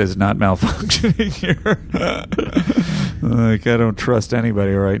Data's not malfunctioning here. Like, I don't trust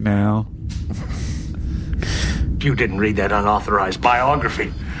anybody right now. You didn't read that unauthorized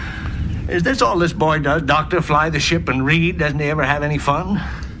biography. Is this all this boy does? Doctor, fly the ship and read? Doesn't he ever have any fun?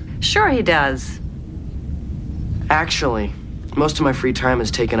 Sure he does. Actually, most of my free time is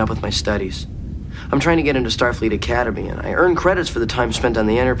taken up with my studies. I'm trying to get into Starfleet Academy, and I earn credits for the time spent on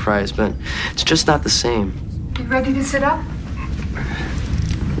the Enterprise, but it's just not the same. You ready to sit up?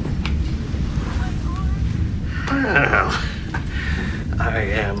 Well, I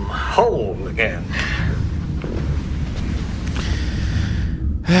am whole again.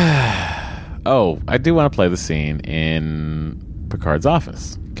 Oh, I do want to play the scene in Picard's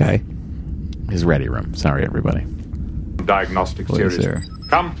office. Okay. His ready room. Sorry, everybody. Diagnostic Boy, series. is there,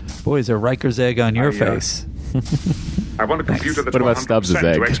 Come. boy, is there Riker's egg on your face. I want a computer that's What about 100% Stubbs'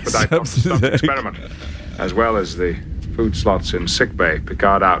 egg? to expedite Dr. Stubbs' experiment, as well as the food slots in sickbay.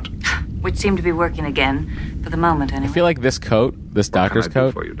 Picard out. Which seem to be working again, for the moment I anyway. feel like this coat, this doctor's I do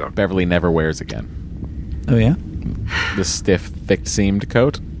coat, for you, Doctor? Beverly never wears again. Oh, yeah? This stiff, thick-seamed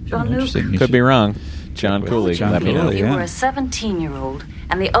coat. Jean-Luc, Interesting. You Could should- be wrong. John Cooley. John let me know. Cooley, you yeah. were a 17-year-old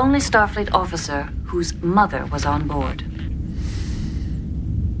and the only Starfleet officer whose mother was on board.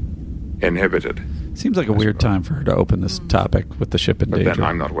 Inhibited. Seems like a weird time for her to open this topic with the ship in But danger. then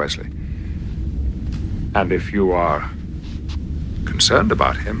I'm not Wesley. And if you are concerned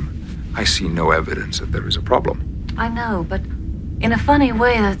about him, I see no evidence that there is a problem. I know, but in a funny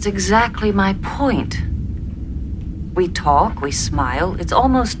way, that's exactly my point. We talk, we smile. It's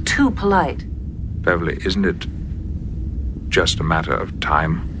almost too polite. Beverly, isn't it just a matter of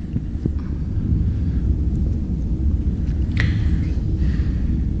time?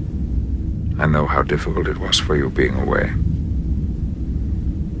 I know how difficult it was for you being away.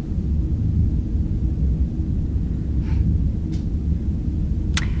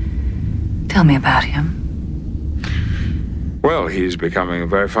 Tell me about him. Well, he's becoming a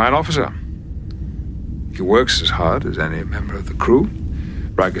very fine officer. He works as hard as any member of the crew.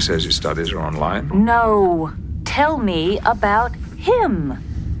 Riker says his studies are online. No. Tell me about him.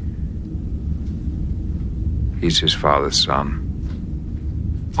 He's his father's son.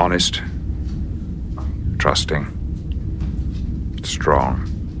 Honest, trusting, strong.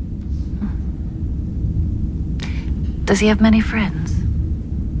 Does he have many friends?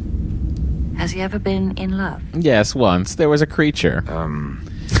 Has he ever been in love? Yes, once. There was a creature.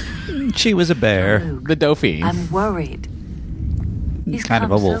 She was a bear. Luke, The Dauphine. I'm worried. He's Kind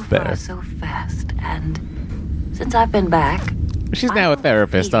of come a wolf so far bear. so fast, and since I've been back, She's now a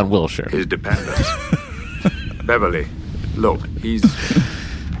therapist on Wilshire. His dependence. Beverly, look, he's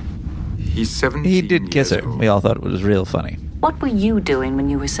He's 17. He did kiss her. We all thought it was real funny. What were you doing when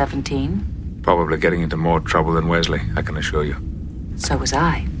you were 17? Probably getting into more trouble than Wesley, I can assure you. So was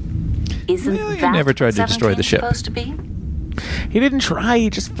I. Isn't Well, he that never tried to destroy the ship. supposed to be? He didn't try. He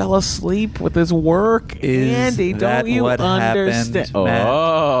just fell asleep with his work. Is Andy, that don't you what understand? happened, Matt?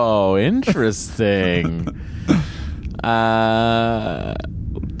 Oh, interesting.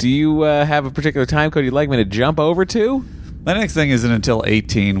 Do you have a particular time code you'd like me to jump over to? My next thing isn't until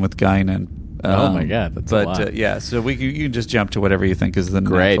 18 with Guinan. Oh my God, that's a lot. Yeah, so you can just jump to whatever you think is the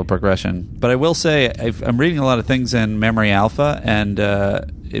Great. natural progression. But I will say, I'm reading a lot of things in Memory Alpha, and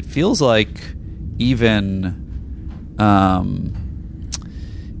it feels like even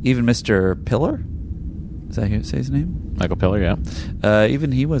Mr. Pillar, is that how you say his name? Michael Pillar, yeah.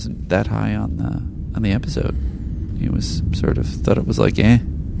 Even he wasn't that high on the episode. He was sort of thought it was like, eh.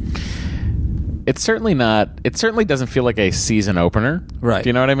 It's certainly not. It certainly doesn't feel like a season opener. Right. Do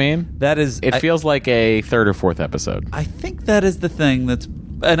you know what I mean? That is. It feels like a third or fourth episode. I think that is the thing that's,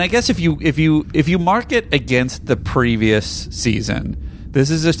 and I guess if you mark it against the previous season,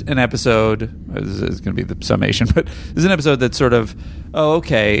 this is just an episode. This is going to be the summation, but this is an episode that's sort of, oh,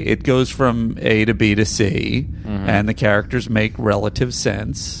 okay, it goes from A to B to C, and the characters make relative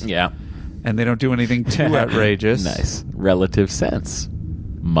sense. Yeah. And they don't do anything too outrageous. Nice. Relative sense.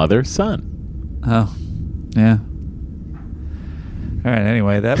 Mother, son. Oh, yeah. All right,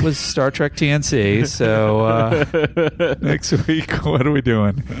 anyway, that was Star Trek TNC. So next week, what are we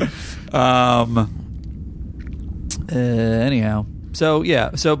doing? Anyhow. So,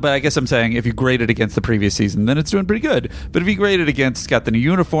 yeah. But I guess I'm saying if you grade it against the previous season, then it's doing pretty good. But if you grade it against, it's got the new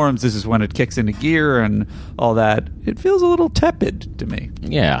uniforms, this is when it kicks into gear and all that, it feels a little tepid to me.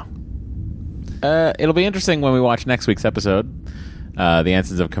 Yeah. It'll be interesting when we watch next week's episode, The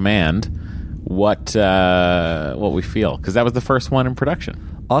Ensigns of Command, what we feel, because that was the first one in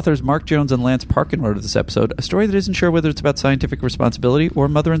production. Authors Mark Jones and Lance Parkin wrote of this episode a story that isn't sure whether it's about scientific responsibility or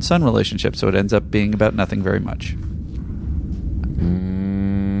mother and son relationship, so it ends up being about nothing very much.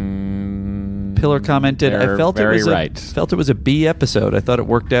 Pillar commented, I felt it was a B episode. I thought it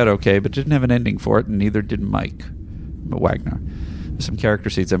worked out okay, but didn't have an ending for it, and neither did Mike Wagner. There's some character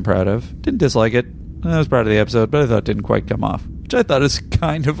seeds I'm proud of. Didn't dislike it. I was proud of the episode, but I thought it didn't quite come off. Which I thought is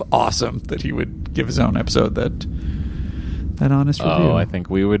kind of awesome that he would give his own episode that honest review. Oh, I think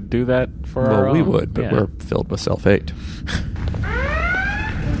we would do that for our own. Well, we would, but we're filled with self-hate.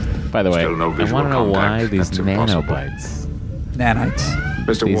 By the way, Still no I visual want to know why contact. these That's impossible. nanobites. Nanites.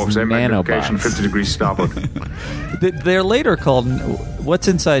 Mr. Wolf, same magnification, 50 degrees starboard. They're later called, what's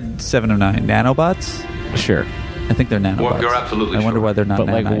inside 709? Nanobots? Sure. I think they're nanobots. Well, you're absolutely I wonder why they're not But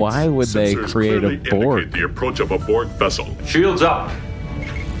nanites. why would they create a Borg? The approach of a Borg vessel. Shields up.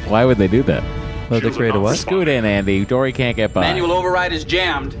 Why would they do that? Why would they create a what? Scoot in, Andy. Dory can't get by. Manual override is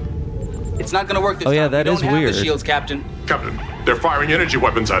jammed. It's not going to work this time. Yeah, that we is don't have weird. the shields, Captain. Captain, they're firing energy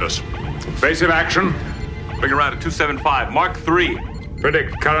weapons at us. Evasive action. Bring around at 275. Mark 3.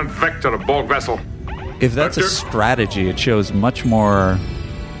 Predict current vector of Borg vessel. If that's a strategy, it shows much more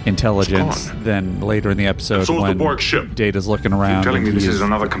intelligence than later in the episode And so is the when Borg ship. Data's looking around. telling and me this he's is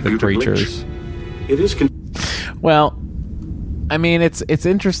another the computer creatures. It is. Well, I mean, it's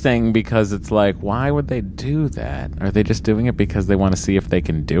interesting because it's like, why would they do that? Are they just doing it because they want to see if they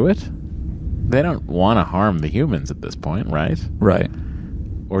can do it? They don't want to harm the humans at this point, right? Right.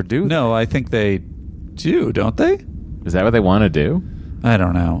 Or do No, I think they do, don't they? Is that what they want to do? I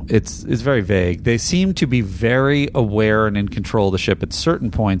don't know. It's very vague. They seem to be very aware and in control of the ship at certain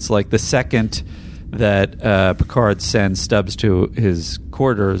points. Like the second that Picard sends Stubbs to his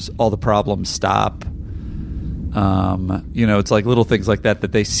quarters, all the problems stop. It's like little things like that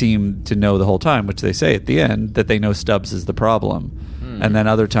they seem to know the whole time, which they say at the end that they know Stubbs is the problem. And then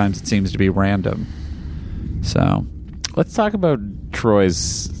other times it seems to be random. So let's talk about Troy's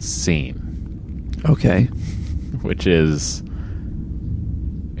scene. Okay. Which is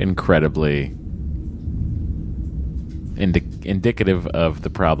incredibly indicative of the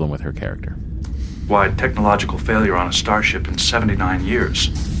problem with her character. Wide technological failure on a starship in 79 years.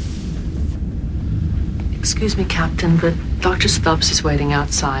 Excuse me, Captain, but Dr. Stubbs is waiting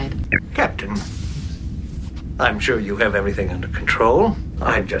outside. Captain, I'm sure you have everything under control.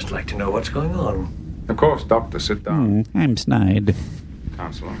 I'd just like to know what's going on. Of course, Doctor, sit down. I'm snide.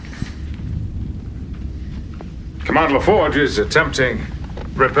 Counselor. Commander LaForge is attempting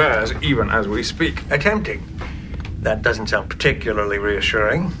repairs even as we speak. Attempting? That doesn't sound particularly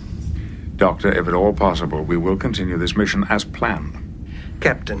reassuring. Doctor, if at all possible, we will continue this mission as planned.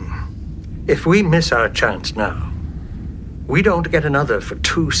 Captain, if we miss our chance now, we don't get another for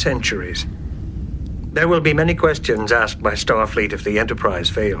 2 centuries. There will be many questions asked by Starfleet if the Enterprise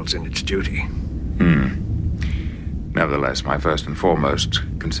fails in its duty. Nevertheless, my first and foremost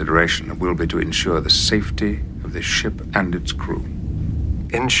consideration will be to ensure the safety of this ship and its crew.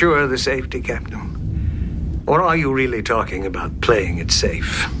 Ensure the safety, Captain? Or are you really talking about playing it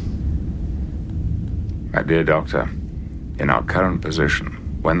safe? My dear Doctor, in our current position,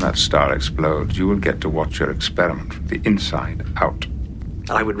 when that star explodes, you will get to watch your experiment from the inside out.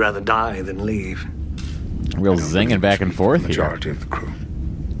 I would rather die than leave. Real zinging back and forth here. Majority of the crew.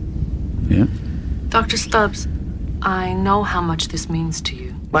 Yeah. Dr. Stubbs, I know how much this means to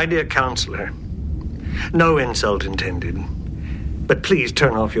you. My dear counselor, no insult intended, but please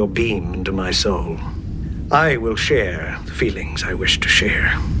turn off your beam into my soul. I will share the feelings I wish to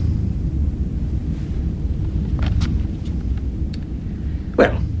share.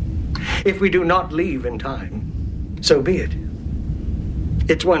 Well, if we do not leave in time, so be it.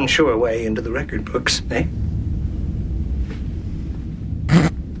 It's one sure way into the record books, eh?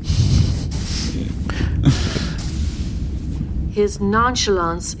 His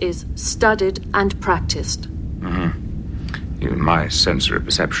nonchalance is studied and practiced. Even my sensory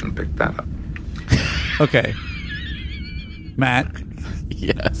perception picked that up. Okay. Matt.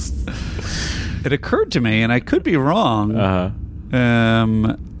 Yes. It occurred to me, and I could be wrong,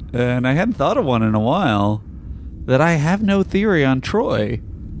 and I hadn't thought of one in a while, that I have no theory on Troy.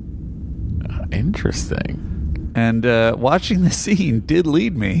 Interesting. And watching the scene did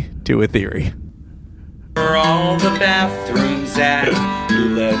lead me to a theory. For all the bathrooms at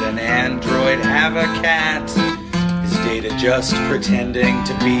let an android have a cat. Is Data just pretending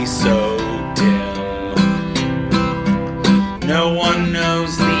to be so dim? No one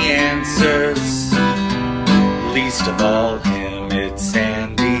knows the answers, least of all him. It's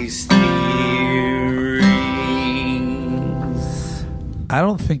Andy's theories. I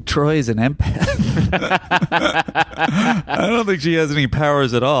don't think Troy is an empath. I don't think she has any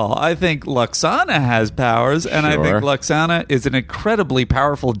powers at all. I think Luxana has powers, and I think Luxana is an incredibly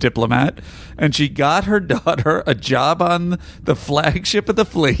powerful diplomat, and she got her daughter a job on the flagship of the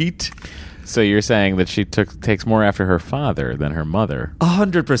fleet. So you're saying that she takes more after her father than her mother.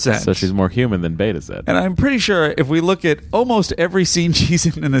 100%. So she's more human than Beta said. And I'm pretty sure if we look at almost every scene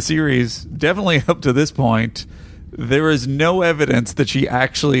she's in the series, definitely up to this point, there is no evidence that she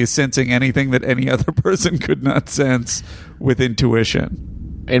actually is sensing anything that any other person could not sense with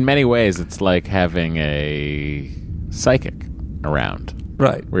intuition. In many ways, it's like having a psychic around.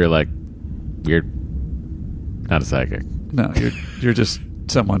 Right. Where you're like, you're not a psychic. No, you're just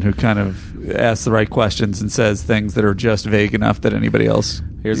someone who kind of asks the right questions and says things that are just vague enough that anybody else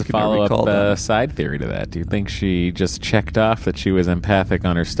Here's a follow-up side theory to that. Do you think she just checked off that she was empathic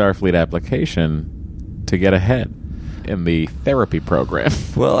on her Starfleet application to get ahead in the therapy program?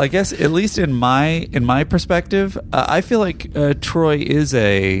 Well, I guess at least in my perspective, I feel like Troy is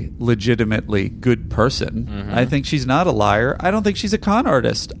a legitimately good person. Mm-hmm. I think she's not a liar. I don't think she's a con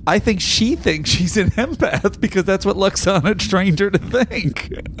artist. I think she thinks she's an empath because that's what Luxana trained her to think.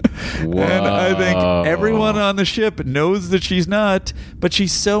 Whoa. And I think everyone on the ship knows that she's not, but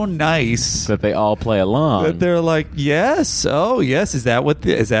she's so nice that they all play along. That they're like, yes, oh yes, is that what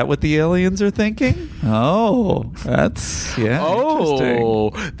the aliens are thinking? Oh, that's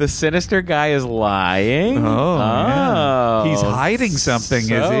interesting. The sinister guy is lying. Yeah. He's hiding something.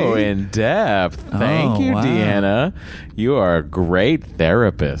 So is he? in depth. Thank you, wow. Deanna. You are a great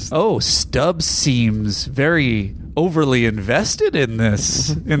therapist. Oh, Stubbs seems very overly invested in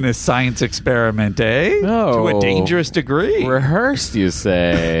this science experiment, eh? Oh, to a dangerous degree. Rehearsed, you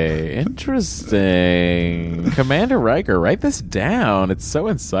say? Interesting. Commander Riker, write this down. It's so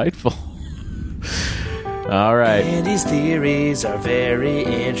insightful. All right. Andy's theories are very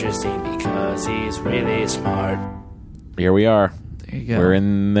interesting because he's really smart. Here we are. There you go. We're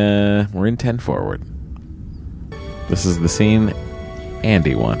in 10 forward. This is the scene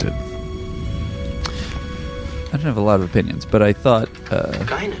Andy wanted. I don't have a lot of opinions, but I thought...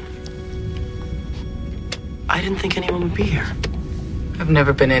 Guinan. I didn't think anyone would be here. I've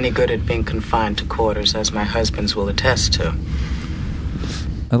never been any good at being confined to quarters, as my husbands will attest to.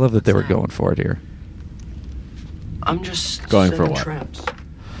 I love that they were going for it here. I'm just going for setting what? traps.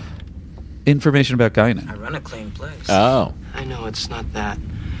 Information about Guinan. I run a clean place. Oh. I know it's not that.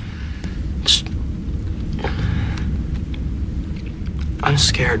 It's... I'm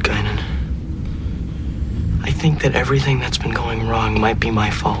scared, Guinan. I think that everything that's been going wrong might be my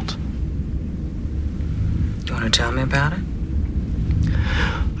fault. You want to tell me about it?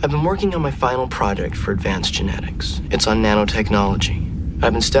 I've been working on my final project for advanced genetics. It's on nanotechnology.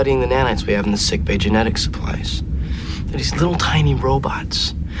 I've been studying the nanites we have in the sickbay genetic supplies. They're these little tiny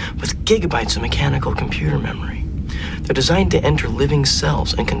robots. with gigabytes of mechanical computer memory. They're designed to enter living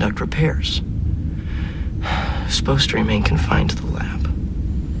cells and conduct repairs. Supposed to remain confined to the lab.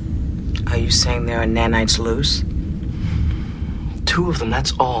 Are you saying there are nanites loose? 2 of them,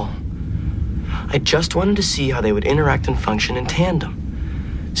 that's all. I just wanted to see how they would interact and function in tandem.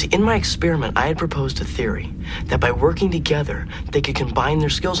 See, in my experiment, I had proposed a theory that by working together, they could combine their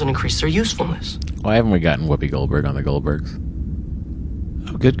skills and increase their usefulness. Why haven't we gotten Whoopi Goldberg on the Goldbergs?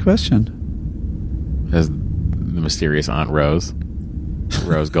 Oh, good question. As the mysterious Aunt Rose.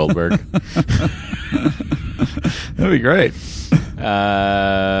 Rose Goldberg. That'd be great.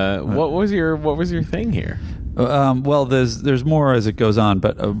 What was your thing here? Well, there's more as it goes on,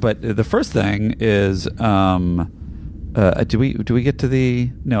 but the first thing is, do we get to the?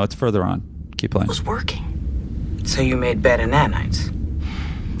 No, it's further on. Keep playing. It was working. So you made better nanites.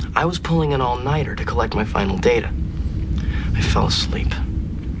 I was pulling an all-nighter to collect my final data. I fell asleep,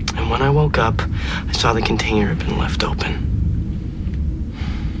 and when I woke up, I saw the container had been left open.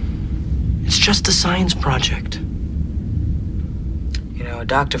 It's just a science project. You know, a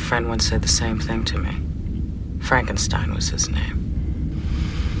doctor friend once said the same thing to me. Frankenstein was his name.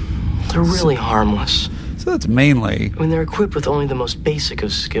 They're really harmless. So that's mainly... When they're equipped with only the most basic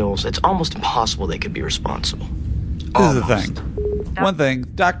of skills, it's almost impossible they could be responsible. This is the thing. One thing,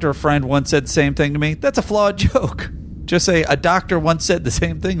 doctor friend once said the same thing to me. That's a flawed joke. Just say, a doctor once said the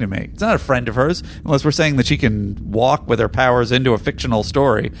same thing to me. It's not a friend of hers, unless we're saying that she can walk with her powers into a fictional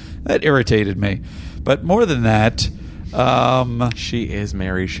story. That irritated me. But more than that... she is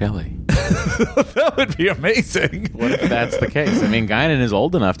Mary Shelley. That would be amazing. What if that's the case? I mean, Guinan is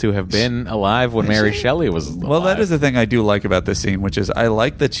old enough to have been alive when Mary Shelley was alive. Well, that is the thing I do like about this scene, which is I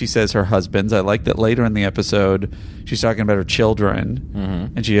like that she says her husbands. I like that later in the episode she's talking about her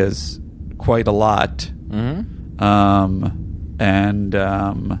children, and she has quite a lot. I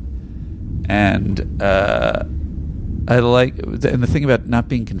like, and the thing about not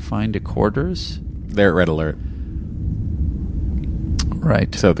being confined to quarters. They're at Red Alert.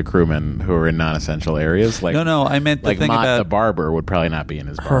 Right. So the crewmen who are in non-essential areas, like no, I meant the like thing Mott about the barber would probably not be in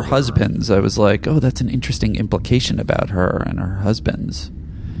his her barber husbands. I was like, oh, that's an interesting implication about her and her husbands.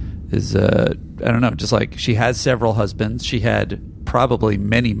 Is I don't know, just like she has several husbands. She had probably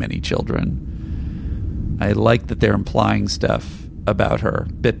many, many children. I like that they're implying stuff about her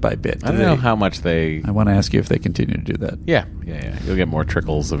bit by bit. I don't know how much they... I want to ask you if they continue to do that. Yeah. You'll get more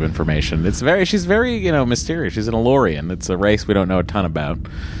trickles of information. She's very, mysterious. She's an Elorian. It's a race we don't know a ton about.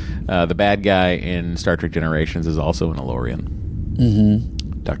 The bad guy in Star Trek Generations is also an Elorian.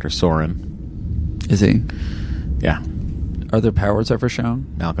 Mm-hmm. Dr. Soren. Is he? Yeah. Are their powers ever shown?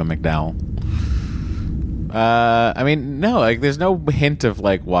 Malcolm McDowell. I mean, no. Like, there's no hint of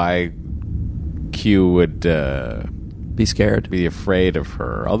like why Q would be scared, be afraid of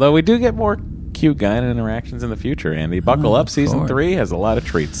her. Although we do get more cute Guinan interactions in the the Andy. Buckle up. Season 3 has a lot of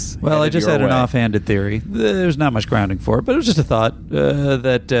treats. Well, I just had an offhanded theory. There's not much grounding for it, but it was just a thought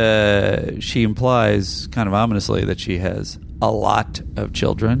that she implies kind of ominously that she has a lot of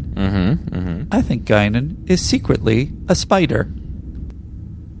children. I think Guinan is secretly a spider.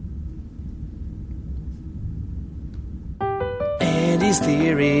 Andy's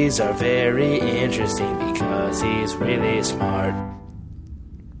theories are very interesting because he's really smart.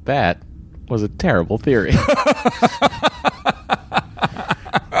 That was a terrible theory.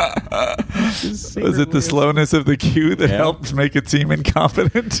 Was it the slowness of the cue that helped make it seem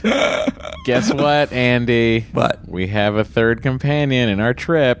incompetent? Guess what, Andy? What? We have a third companion in our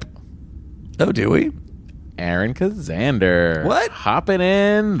trip. Oh, do we? Aaron Kazander. What? Hopping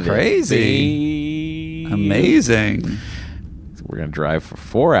in. Crazy. Amazing. So we're going to drive for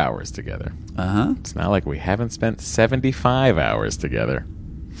 4 hours together. Uh-huh. It's not like we haven't spent 75 hours together.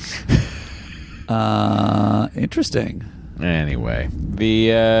 Interesting. Anyway,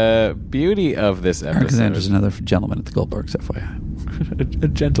 the beauty of this episode... Alexander's another gentleman at the Goldbergs, FYI. a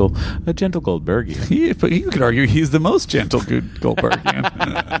gentle Goldbergian. You could argue he's the most gentle Goldbergian.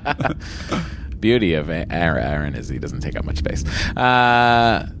 Beauty of Aaron is he doesn't take up much space.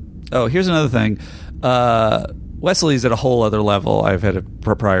 Here's another thing. Wesley's at a whole other level. I've had a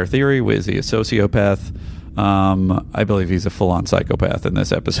prior theory. Is he a sociopath? I believe he's a full-on psychopath in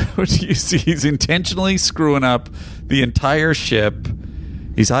this episode. You see, he's intentionally screwing up the entire ship.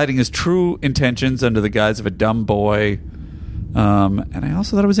 He's hiding his true intentions under the guise of a dumb boy. And I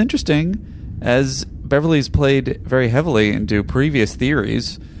also thought it was interesting, as Beverly's played very heavily into previous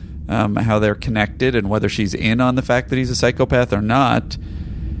theories, how they're connected and whether she's in on the fact that he's a psychopath or not.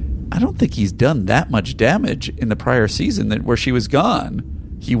 I don't think he's done that much damage in the prior season where she was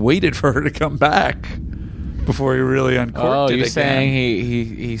gone. He waited for her to come back. before he really uncorked it you're again. saying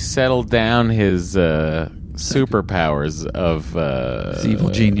he settled down his superpowers of His evil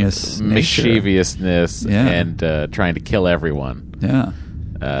genius nature. mischievousness Yeah. and trying to kill everyone. Yeah.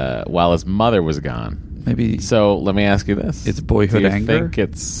 While his mother was gone. Maybe. So let me ask you this: It's boyhood Do you anger? think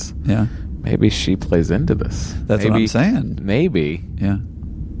it's? Yeah. Maybe she plays into this. That's what I'm saying. Maybe. Yeah.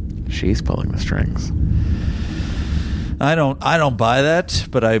 She's pulling the strings. I don't buy that,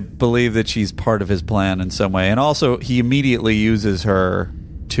 but I believe that she's part of his plan in some way. And also, he immediately uses her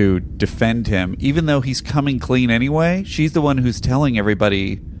to defend him, even though he's coming clean anyway. She's the one who's telling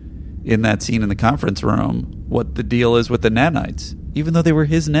everybody in that scene in the conference room what the deal is with the nanites, even though they were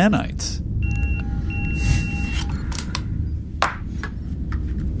his nanites.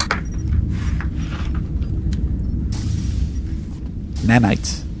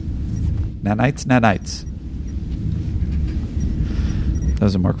 Nanites. That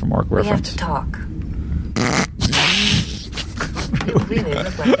was a Mark from Mark reference. We have to talk. You really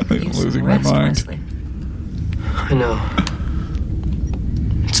look like you could use some Losing my rest, mind. Wesley. I know.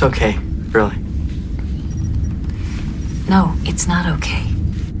 It's okay, really. No, it's not okay.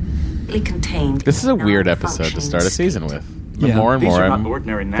 Really contained. This is a weird episode to start a season with. The Yeah. more and These more are not I'm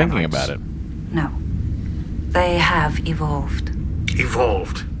ordinary thinking nanites. about it. No. They have evolved.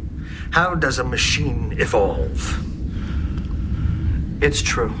 Evolved. How does a machine evolve? It's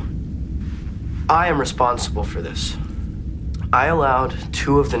true. I am responsible for this. I allowed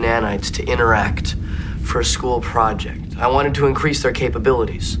 2 of the nanites to interact for a school project. I wanted to increase their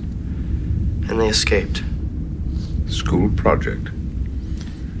capabilities. And they escaped. School project.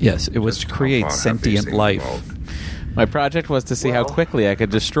 Yes, it was to create far have these sentient things life. evolved? My project was to see how quickly I could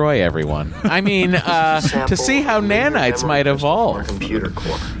destroy everyone. I mean, to see how nanites might evolve. Computer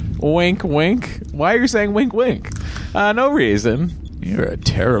core. Wink, wink. Why are you saying wink, wink? No reason. You're a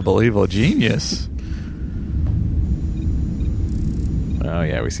terrible evil genius. Oh,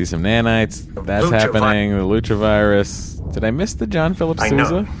 yeah, we see some nanites. That's Lucha happening. The Lucha virus. Did I miss the John Philip I know.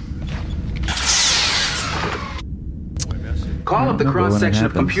 Sousa? Call up the remember when it cross-section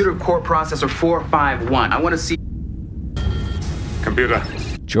of happens. computer core processor 451. I want to see... Computer.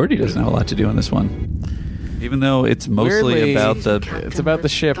 Jordy doesn't have a lot to do in this one. Even though it's mostly Weirdly, about the... It's about the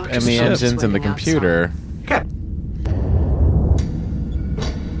ship and the engines and the computer.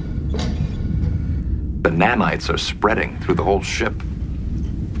 The nanites are spreading through the whole ship.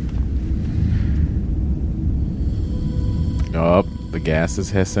 Oh, the gas is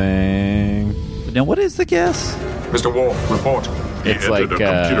hissing. Now, what is the gas? Mr. Wolf, report. He It's entered like, a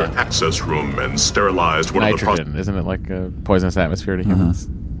computer access room and sterilized one of the Nitrogen. Isn't it like a poisonous atmosphere to humans?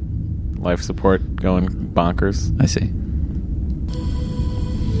 Life support going bonkers. I see.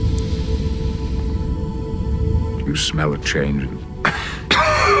 You smell a change.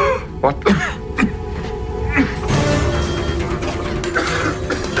 What?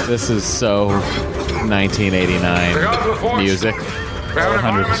 This is so 1989 music.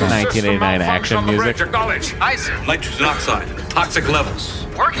 100% 1989 action music. Ice. Nitrogen oxide. Toxic levels.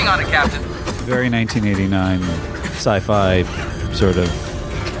 Working on it, Captain. Very 1989 sci-fi sort of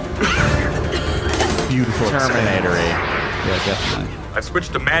beautiful Terminator-y. Yeah, definitely. I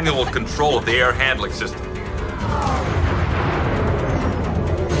switched to manual control of the air handling system.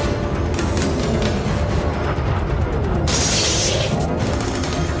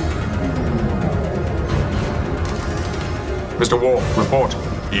 Mr. Wolf, report.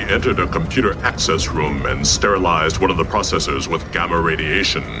 He entered a computer access room and sterilized one of the processors with gamma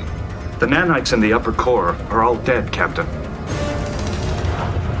radiation. The nanites in the upper core are all dead, Captain.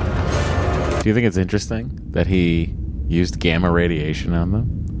 Do you think it's interesting that he used gamma radiation on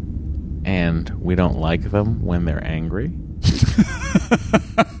them, and we don't like them when they're angry?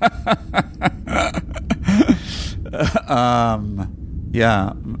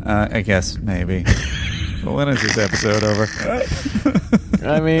 Yeah, I guess maybe. Well, when is this episode over?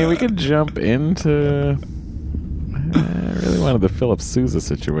 I mean, we could jump into... I really wanted the Philip Sousa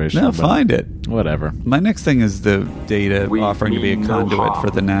situation. No, but find it. Whatever. My next thing is the data offering to be a mean no conduit harm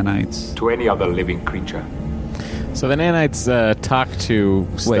for the nanites. To any other living creature. So the nanites talk to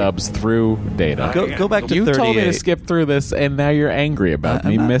Stubbs through data. Go back to You 38. told me to skip through this, and now you're angry about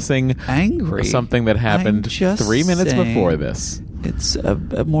me I'm not missing angry. something that happened I'm just 3 minutes saying before this. It's a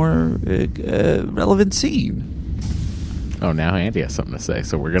more relevant scene. Oh, now Andy has something to say,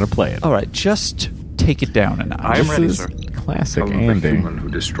 so we're going to play it. All right, just take it down a notch. I am ready, is sir. Classic The Andy. human who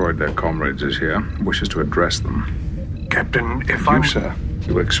destroyed their comrades is here, wishes to address them. Captain, if You, I'm... sir,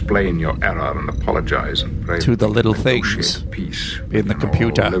 you explain your error and apologize and pray To the little negotiate things peace in the we can all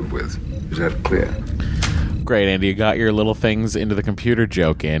computer. live with. Is that clear? Great, Andy. You got your little things into the computer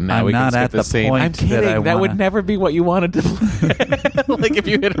joke in. Now I'm we not can skip at the the scene. point I'm kidding. that I That would wanna- never be what you wanted to play. Like if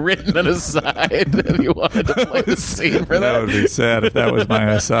you had written an aside and you wanted to play the scene for that. That would be sad if that was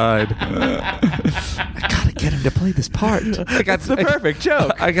my aside. I gotta get him to play this part. That's the perfect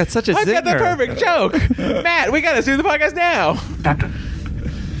joke. I got such a I've got the zinger. perfect joke. Matt, we got to do the podcast now. Captain,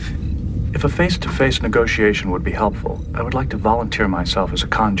 if a face-to-face negotiation would be helpful, I would like to volunteer myself as a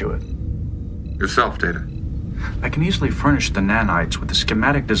conduit. Yourself, Data. I can easily furnish the nanites with the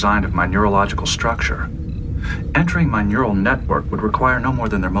schematic design of my neurological structure. Entering my neural network would require no more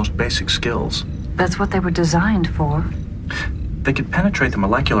than their most basic skills. That's what they were designed for. They could penetrate the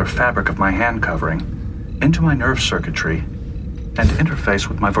molecular fabric of my hand covering, into my nerve circuitry, and interface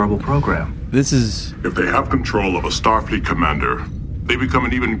with my verbal program. This is... If they have control of a Starfleet commander, they become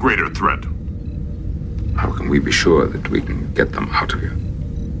an even greater threat. How can we be sure that we can get them out of here?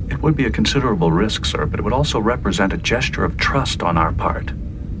 It would be a considerable risk, sir, but it would also represent a gesture of trust on our part.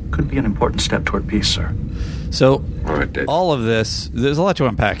 Could be an important step toward peace, sir. So, all of this, there's a lot to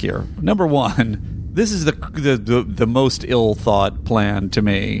unpack here. Number one, this is the most ill-thought plan to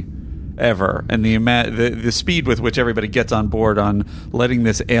me ever. And the speed with which everybody gets on board on letting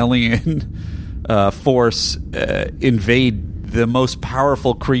this alien force invade the most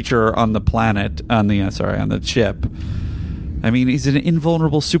powerful creature on the planet, on the ship. I mean, he's an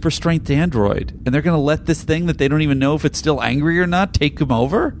invulnerable super strength android, and they're going to let this thing that they don't even know if it's still angry or not take him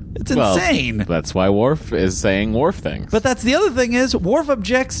over? It's insane. That's why Worf is saying Worf things. But that's the other thing is Worf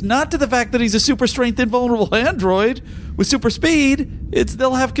objects not to the fact that he's a super strength invulnerable android with super speed. It's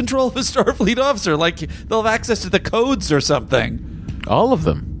they'll have control of a Starfleet officer, like they'll have access to the codes or something. All of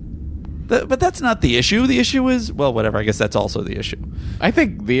them. But that's not the issue. The issue is, well, whatever. I guess that's also the issue. I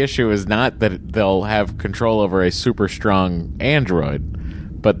think the issue is not that they'll have control over a super strong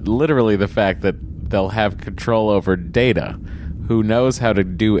android, but literally the fact that they'll have control over Data, who knows how to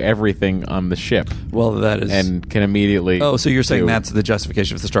do everything on the ship. Well, that is... And can immediately... Oh, so you're saying that's the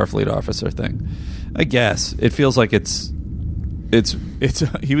justification for the Starfleet officer thing. I guess. It feels like it's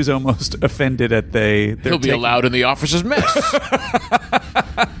he was almost offended at He'll be allowed in the officer's mess.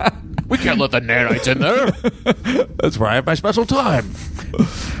 We can't let the nanites in there. That's where I have my special time.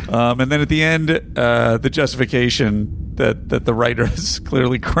 And then at the end, the justification that the writers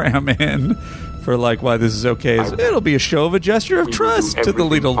clearly cram in for like why this is okay is it'll be a show of a gesture of trust to the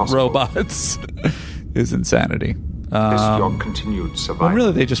little robots is insanity. Your continued survival. Well,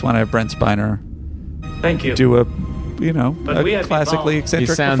 really, they just want to have Brent Spiner Thank you. do a But we have classically evolved. eccentric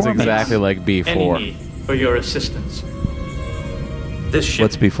He sounds performance. exactly like B4. Any need for your assistance. This ship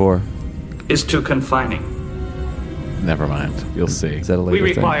What's before? is too confining. Never mind. You'll see. Is that a We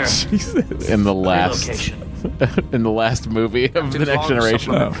later require in the last relocation. in the last movie of The Next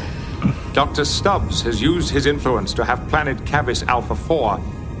Generation. Dr. Stubbs has used his influence to have planet Cavis Alpha 4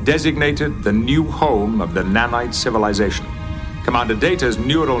 designated the new home of the nanite civilization. Commander Data's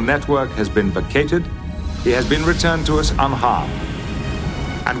neural network has been vacated. He has been returned to us unharmed.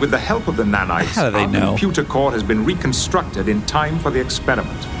 And with the help of the nanites, How do they our know? computer core has been reconstructed in time for the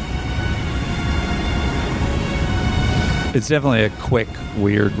experiment. It's definitely a quick,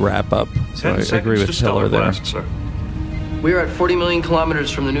 weird wrap up. So 10 I agree with seconds to Pillar stellar there. blast, sir. We are at 40 million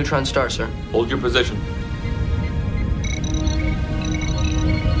kilometers from the neutron star, sir. Hold your position.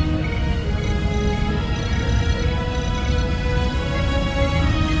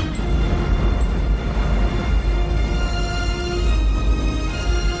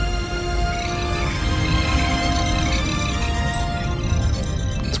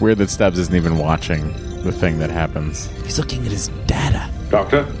 It's weird that Stubbs isn't even watching the thing that happens. He's looking at his data.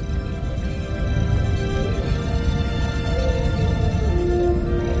 Doctor?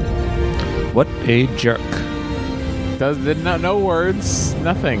 What a jerk. No words,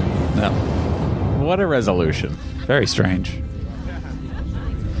 nothing. No. What a resolution. Very strange.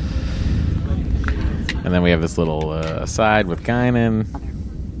 And then we have this little aside with Guinan.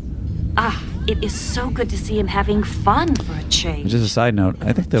 Ah, it is so good to see him having fun for a change. Just a side note,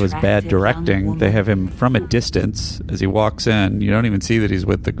 I think that was bad directing. They have him from a distance as he walks in. You don't even see that he's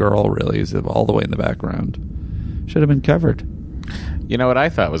with the girl, really. He's all the way in the background. Should have been covered. You know what I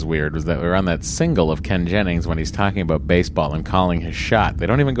thought was weird was that we were on that single of Ken Jennings when he's talking about baseball and calling his shot. They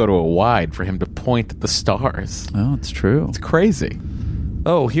don't even go to a wide for him to point at the stars. Oh, it's true. It's crazy.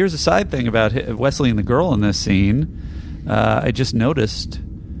 Oh, here's a side thing about Wesley and the girl in this scene. I just noticed,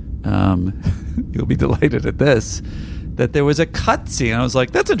 you'll be delighted at this, that there was a cut scene. I was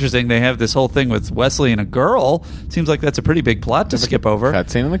like, that's interesting. They have this whole thing with Wesley and a girl. Seems like that's a pretty big plot to skip over. Cut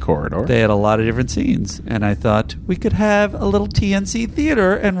scene in the corridor. They had a lot of different scenes. And I thought we could have a little TNC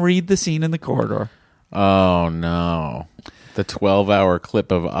theater and read the scene in the corridor. Oh, no. The 12-hour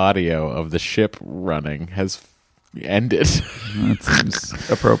clip of audio of the ship running has ended. That seems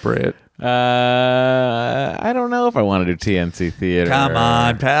appropriate. I don't know if I want to do TNC Theater. Come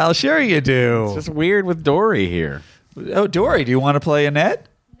on, pal. Sure you do. It's just weird with Dory here. Oh, Dory, do you want to play Annette?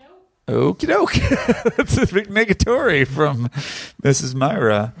 No. Okie doke. That's a big negatory from Mrs.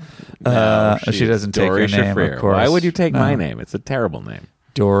 Myra. No, she doesn't take Dory her name, Shafrir. of course. Why would you take my No. name? It's a terrible name.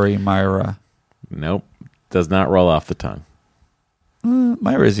 Dory Myra. Nope. Does not roll off the tongue.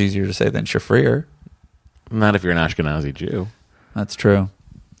 Myra is easier to say than Shafrir. Not if you're an Ashkenazi Jew. That's true.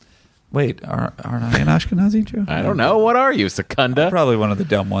 Wait, aren't I an Ashkenazi Jew? I don't know. What are you, Secunda? Probably one of the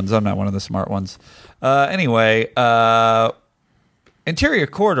dumb ones. I'm not one of the smart ones. Anyway, interior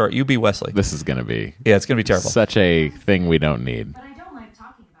corridor. You be Wesley. This is going to be... Yeah, it's going to be terrible. Such a thing we don't need. But I don't like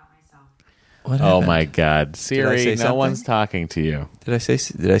talking about myself. What Oh, happened? my God. Did I Siri, say no something? one's talking to you. Did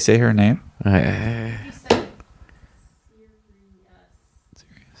I say her name?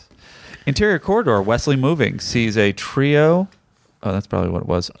 Interior corridor. Wesley moving sees a trio. Oh, that's probably what it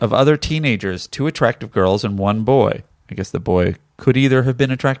was. Of other teenagers, 2 attractive girls and 1 boy. I guess the boy could either have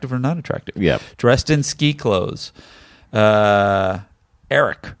been attractive or not attractive. Yeah. Dressed in ski clothes. Eric,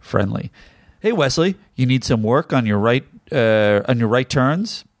 friendly. Hey, Wesley, you need some work on your right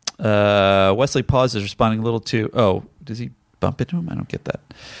turns. Wesley pauses, responding a little too. Oh, does he bump into him? I don't get that.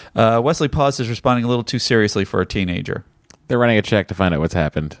 Wesley pauses, responding a little too seriously for a teenager. They're running a check to find out what's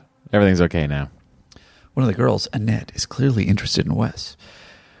happened. Everything's okay now. One of the girls, Annette, is clearly interested in Wes.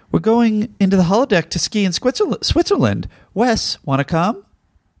 We're going into the holodeck to ski in Switzerland. Wes, want to come?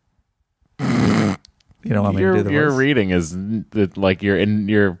 You don't want me to do the Your voice? reading is like you're in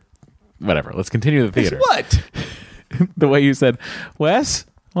your... Whatever. Let's continue the theater. What? The way you said, Wes,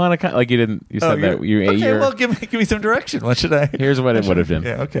 want to come... Like you didn't... You said that... Okay, well, give me some direction. What should I... Here's what it would have been.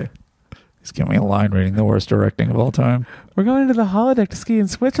 Yeah, okay. He's giving me a line reading, the worst directing of all time. We're going into the holodeck to ski in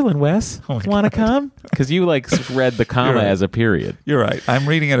Switzerland, Wes. Oh Want to come? Because you read the comma right. as a period. You're right. I'm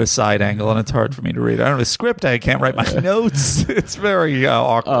reading at a side angle, and it's hard for me to read. I don't have a script. I can't write my notes. It's very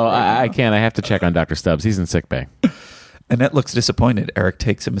awkward. Oh, I can't. I have to check on Dr. Stubbs. He's in sick bay. Annette looks disappointed. Eric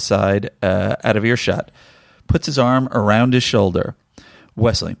takes him aside, out of earshot, puts his arm around his shoulder.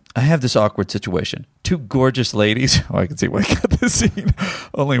 Wesley, I have this awkward situation. 2 gorgeous ladies. Oh, I can see why I got this scene.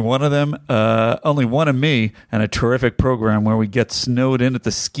 Only one of me, and a terrific program where we get snowed in at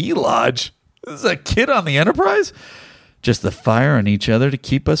the ski lodge. This is a kid on the Enterprise? Just the fire on each other to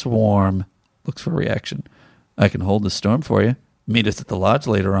keep us warm. Looks for a reaction. I can hold the storm for you. Meet us at the lodge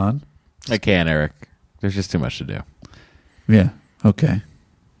later on. I can't, Eric. There's just too much to do. Yeah, okay.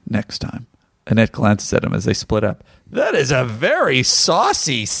 Next time. Annette glances at him as they split up. That is a very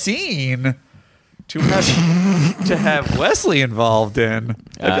saucy scene to have Wesley involved in.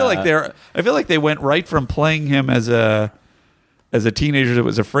 I feel like they went right from playing him as a teenager that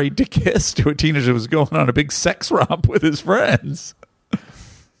was afraid to kiss to a teenager that was going on a big sex romp with his friends.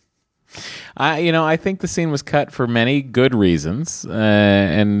 I think the scene was cut for many good reasons,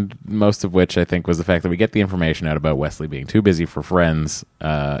 and most of which I think was the fact that we get the information out about Wesley being too busy for friends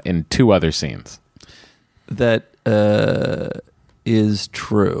in 2 other scenes. That is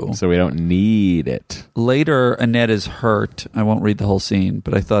true. So we don't need it. Later, Annette is hurt. I won't read the whole scene,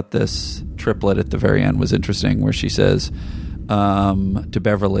 but I thought this triplet at the very end was interesting, where she says to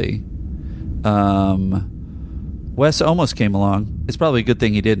Beverly, Wes almost came along. It's probably a good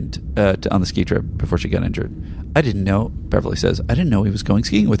thing he didn't on the ski trip before she got injured. I didn't know, Beverly says, I didn't know he was going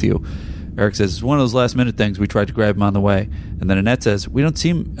skiing with you. Eric says, it's one of those last-minute things. We tried to grab him on the way. And then Annette says, we don't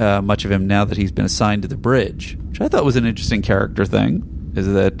see much of him now that he's been assigned to the bridge, which I thought was an interesting character thing, is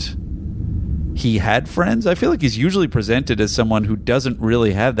that he had friends. I feel like he's usually presented as someone who doesn't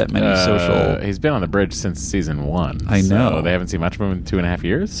really have that many social... He's been on the bridge since season 1. I know. So they haven't seen much of him in 2.5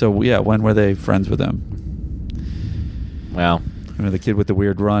 years? So, yeah, when were they friends with him? Well... The kid with the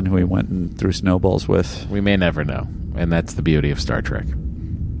weird run who he went and threw snowballs with. We may never know. And that's the beauty of Star Trek.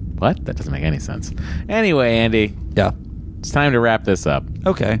 What? That doesn't make any sense. Anyway, Andy. Yeah. It's time to wrap this up.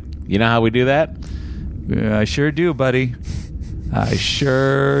 Okay. You know how we do that? I sure do, buddy. I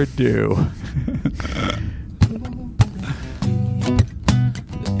sure do.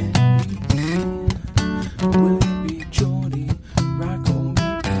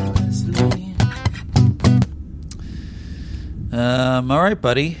 All right,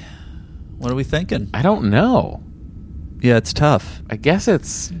 buddy. What are we thinking? I don't know. Yeah, it's tough. I guess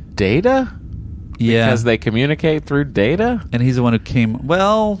it's data? Yeah. Because they communicate through data? And he's the one who came...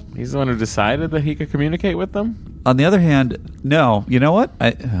 Well... He's the one who decided that he could communicate with them? On the other hand, no. You know what?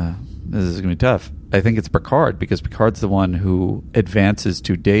 This is going to be tough. I think it's Picard, because Picard's the one who advances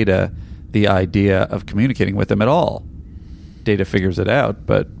to data the idea of communicating with them at all. Data figures it out,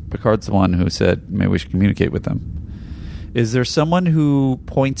 but Picard's the one who said, maybe we should communicate with them. Is there someone who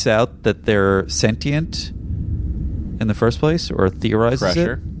points out that they're sentient in the first place, or theorizes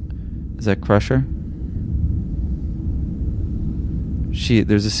Crusher. it? Is that Crusher?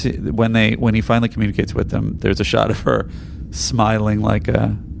 When he finally communicates with them, there's a shot of her smiling like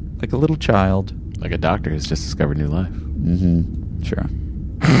a little child, like a doctor who's just discovered new life. Mm-hmm. Sure.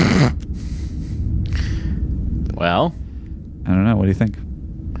 Well, I don't know. What do you think?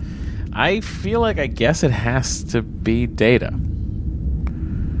 I feel like I guess it has to be Data.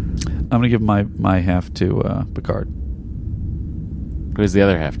 I'm going to give my half to Picard. Who's the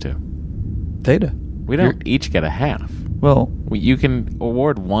other half to? Data. We don't each get a half. Well, you can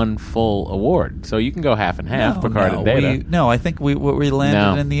award one full award, so you can go half and half. Picard and Data. I think what we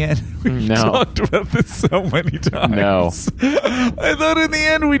landed in the end. We talked about this so many times. No, I thought in the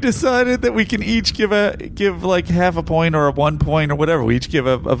end we decided that we can each give like half a point or 1 point or whatever. We each give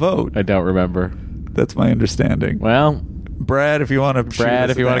a vote. I don't remember. That's my understanding. Well, Brad, if you want to come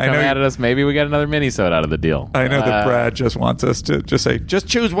at us, maybe we got another mini-sode out of the deal. I know that Brad just wants us to just say, just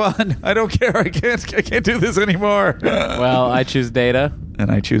choose one. I don't care. I can't do this anymore. Well, I choose Data.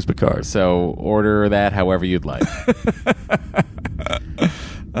 And I choose Picard. So order that however you'd like.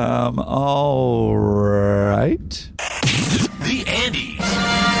 All right. The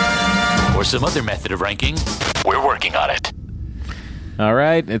Andes. Or some other method of ranking. We're working on it. All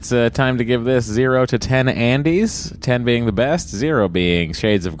right, it's time to give this 0 to 10 Andes, 10 being the best, 0 being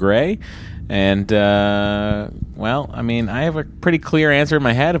Shades of Grey. And, well, I mean, I have a pretty clear answer in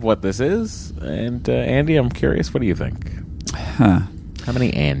my head of what this is. And, Andy, I'm curious, what do you think? Huh. How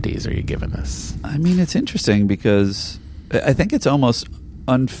many Andes are you giving this? I mean, it's interesting because I think it's almost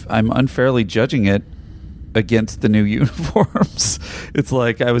I'm unfairly judging it against the new uniforms. It's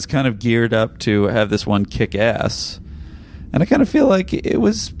like I was kind of geared up to have this one kick ass. And I kind of feel like it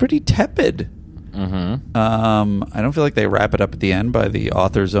was pretty tepid. Mm-hmm. I don't feel like they wrap it up at the end by the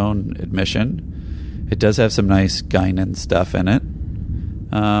author's own admission. It does have some nice Guinan stuff in it.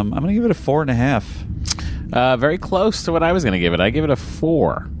 I'm going to give it a 4.5. Very close to what I was going to give it. I give it a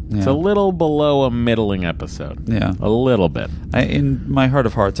 4. Yeah. It's a little below a middling episode. Yeah. A little bit. In my heart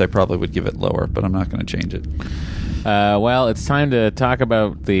of hearts, I probably would give it lower, but I'm not going to change it. Well, it's time to talk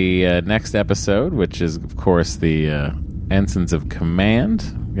about the next episode, which is, of course, the... Ensigns of Command.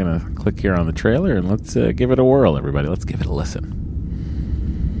 I'm going to click here on the trailer and let's give it a whirl, everybody. Let's give it a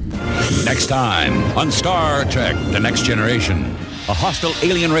listen. Next time on Star Trek The Next Generation, a hostile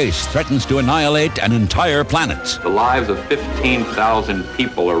alien race threatens to annihilate an entire planet. The lives of 15,000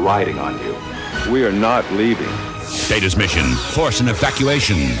 people are riding on you. We are not leaving. Data's mission, force an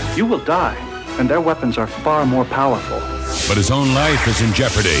evacuation. You will die, and their weapons are far more powerful. But his own life is in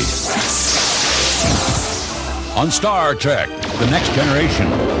jeopardy. On Star Trek, The Next Generation.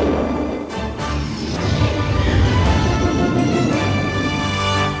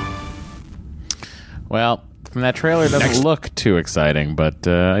 Well, from that trailer, it doesn't look too exciting, but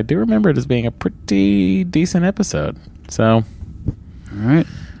I do remember it as being a pretty decent episode. So, all right.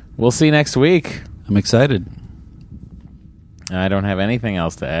 We'll see next week. I'm excited. I don't have anything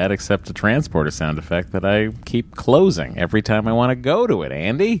else to add except a transporter sound effect that I keep closing every time I want to go to it,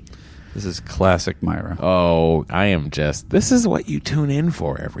 Andy. This is classic Myra. Oh, I am just... This is what you tune in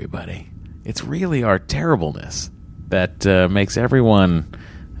for, everybody. It's really our terribleness that makes everyone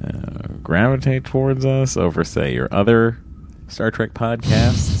gravitate towards us over, say, your other Star Trek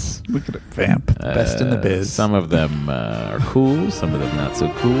podcasts. Look at it, Vamp. Best in the biz. Some of them are cool, some of them not so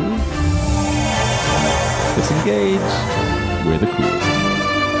cool. Disengage. We're the coolest.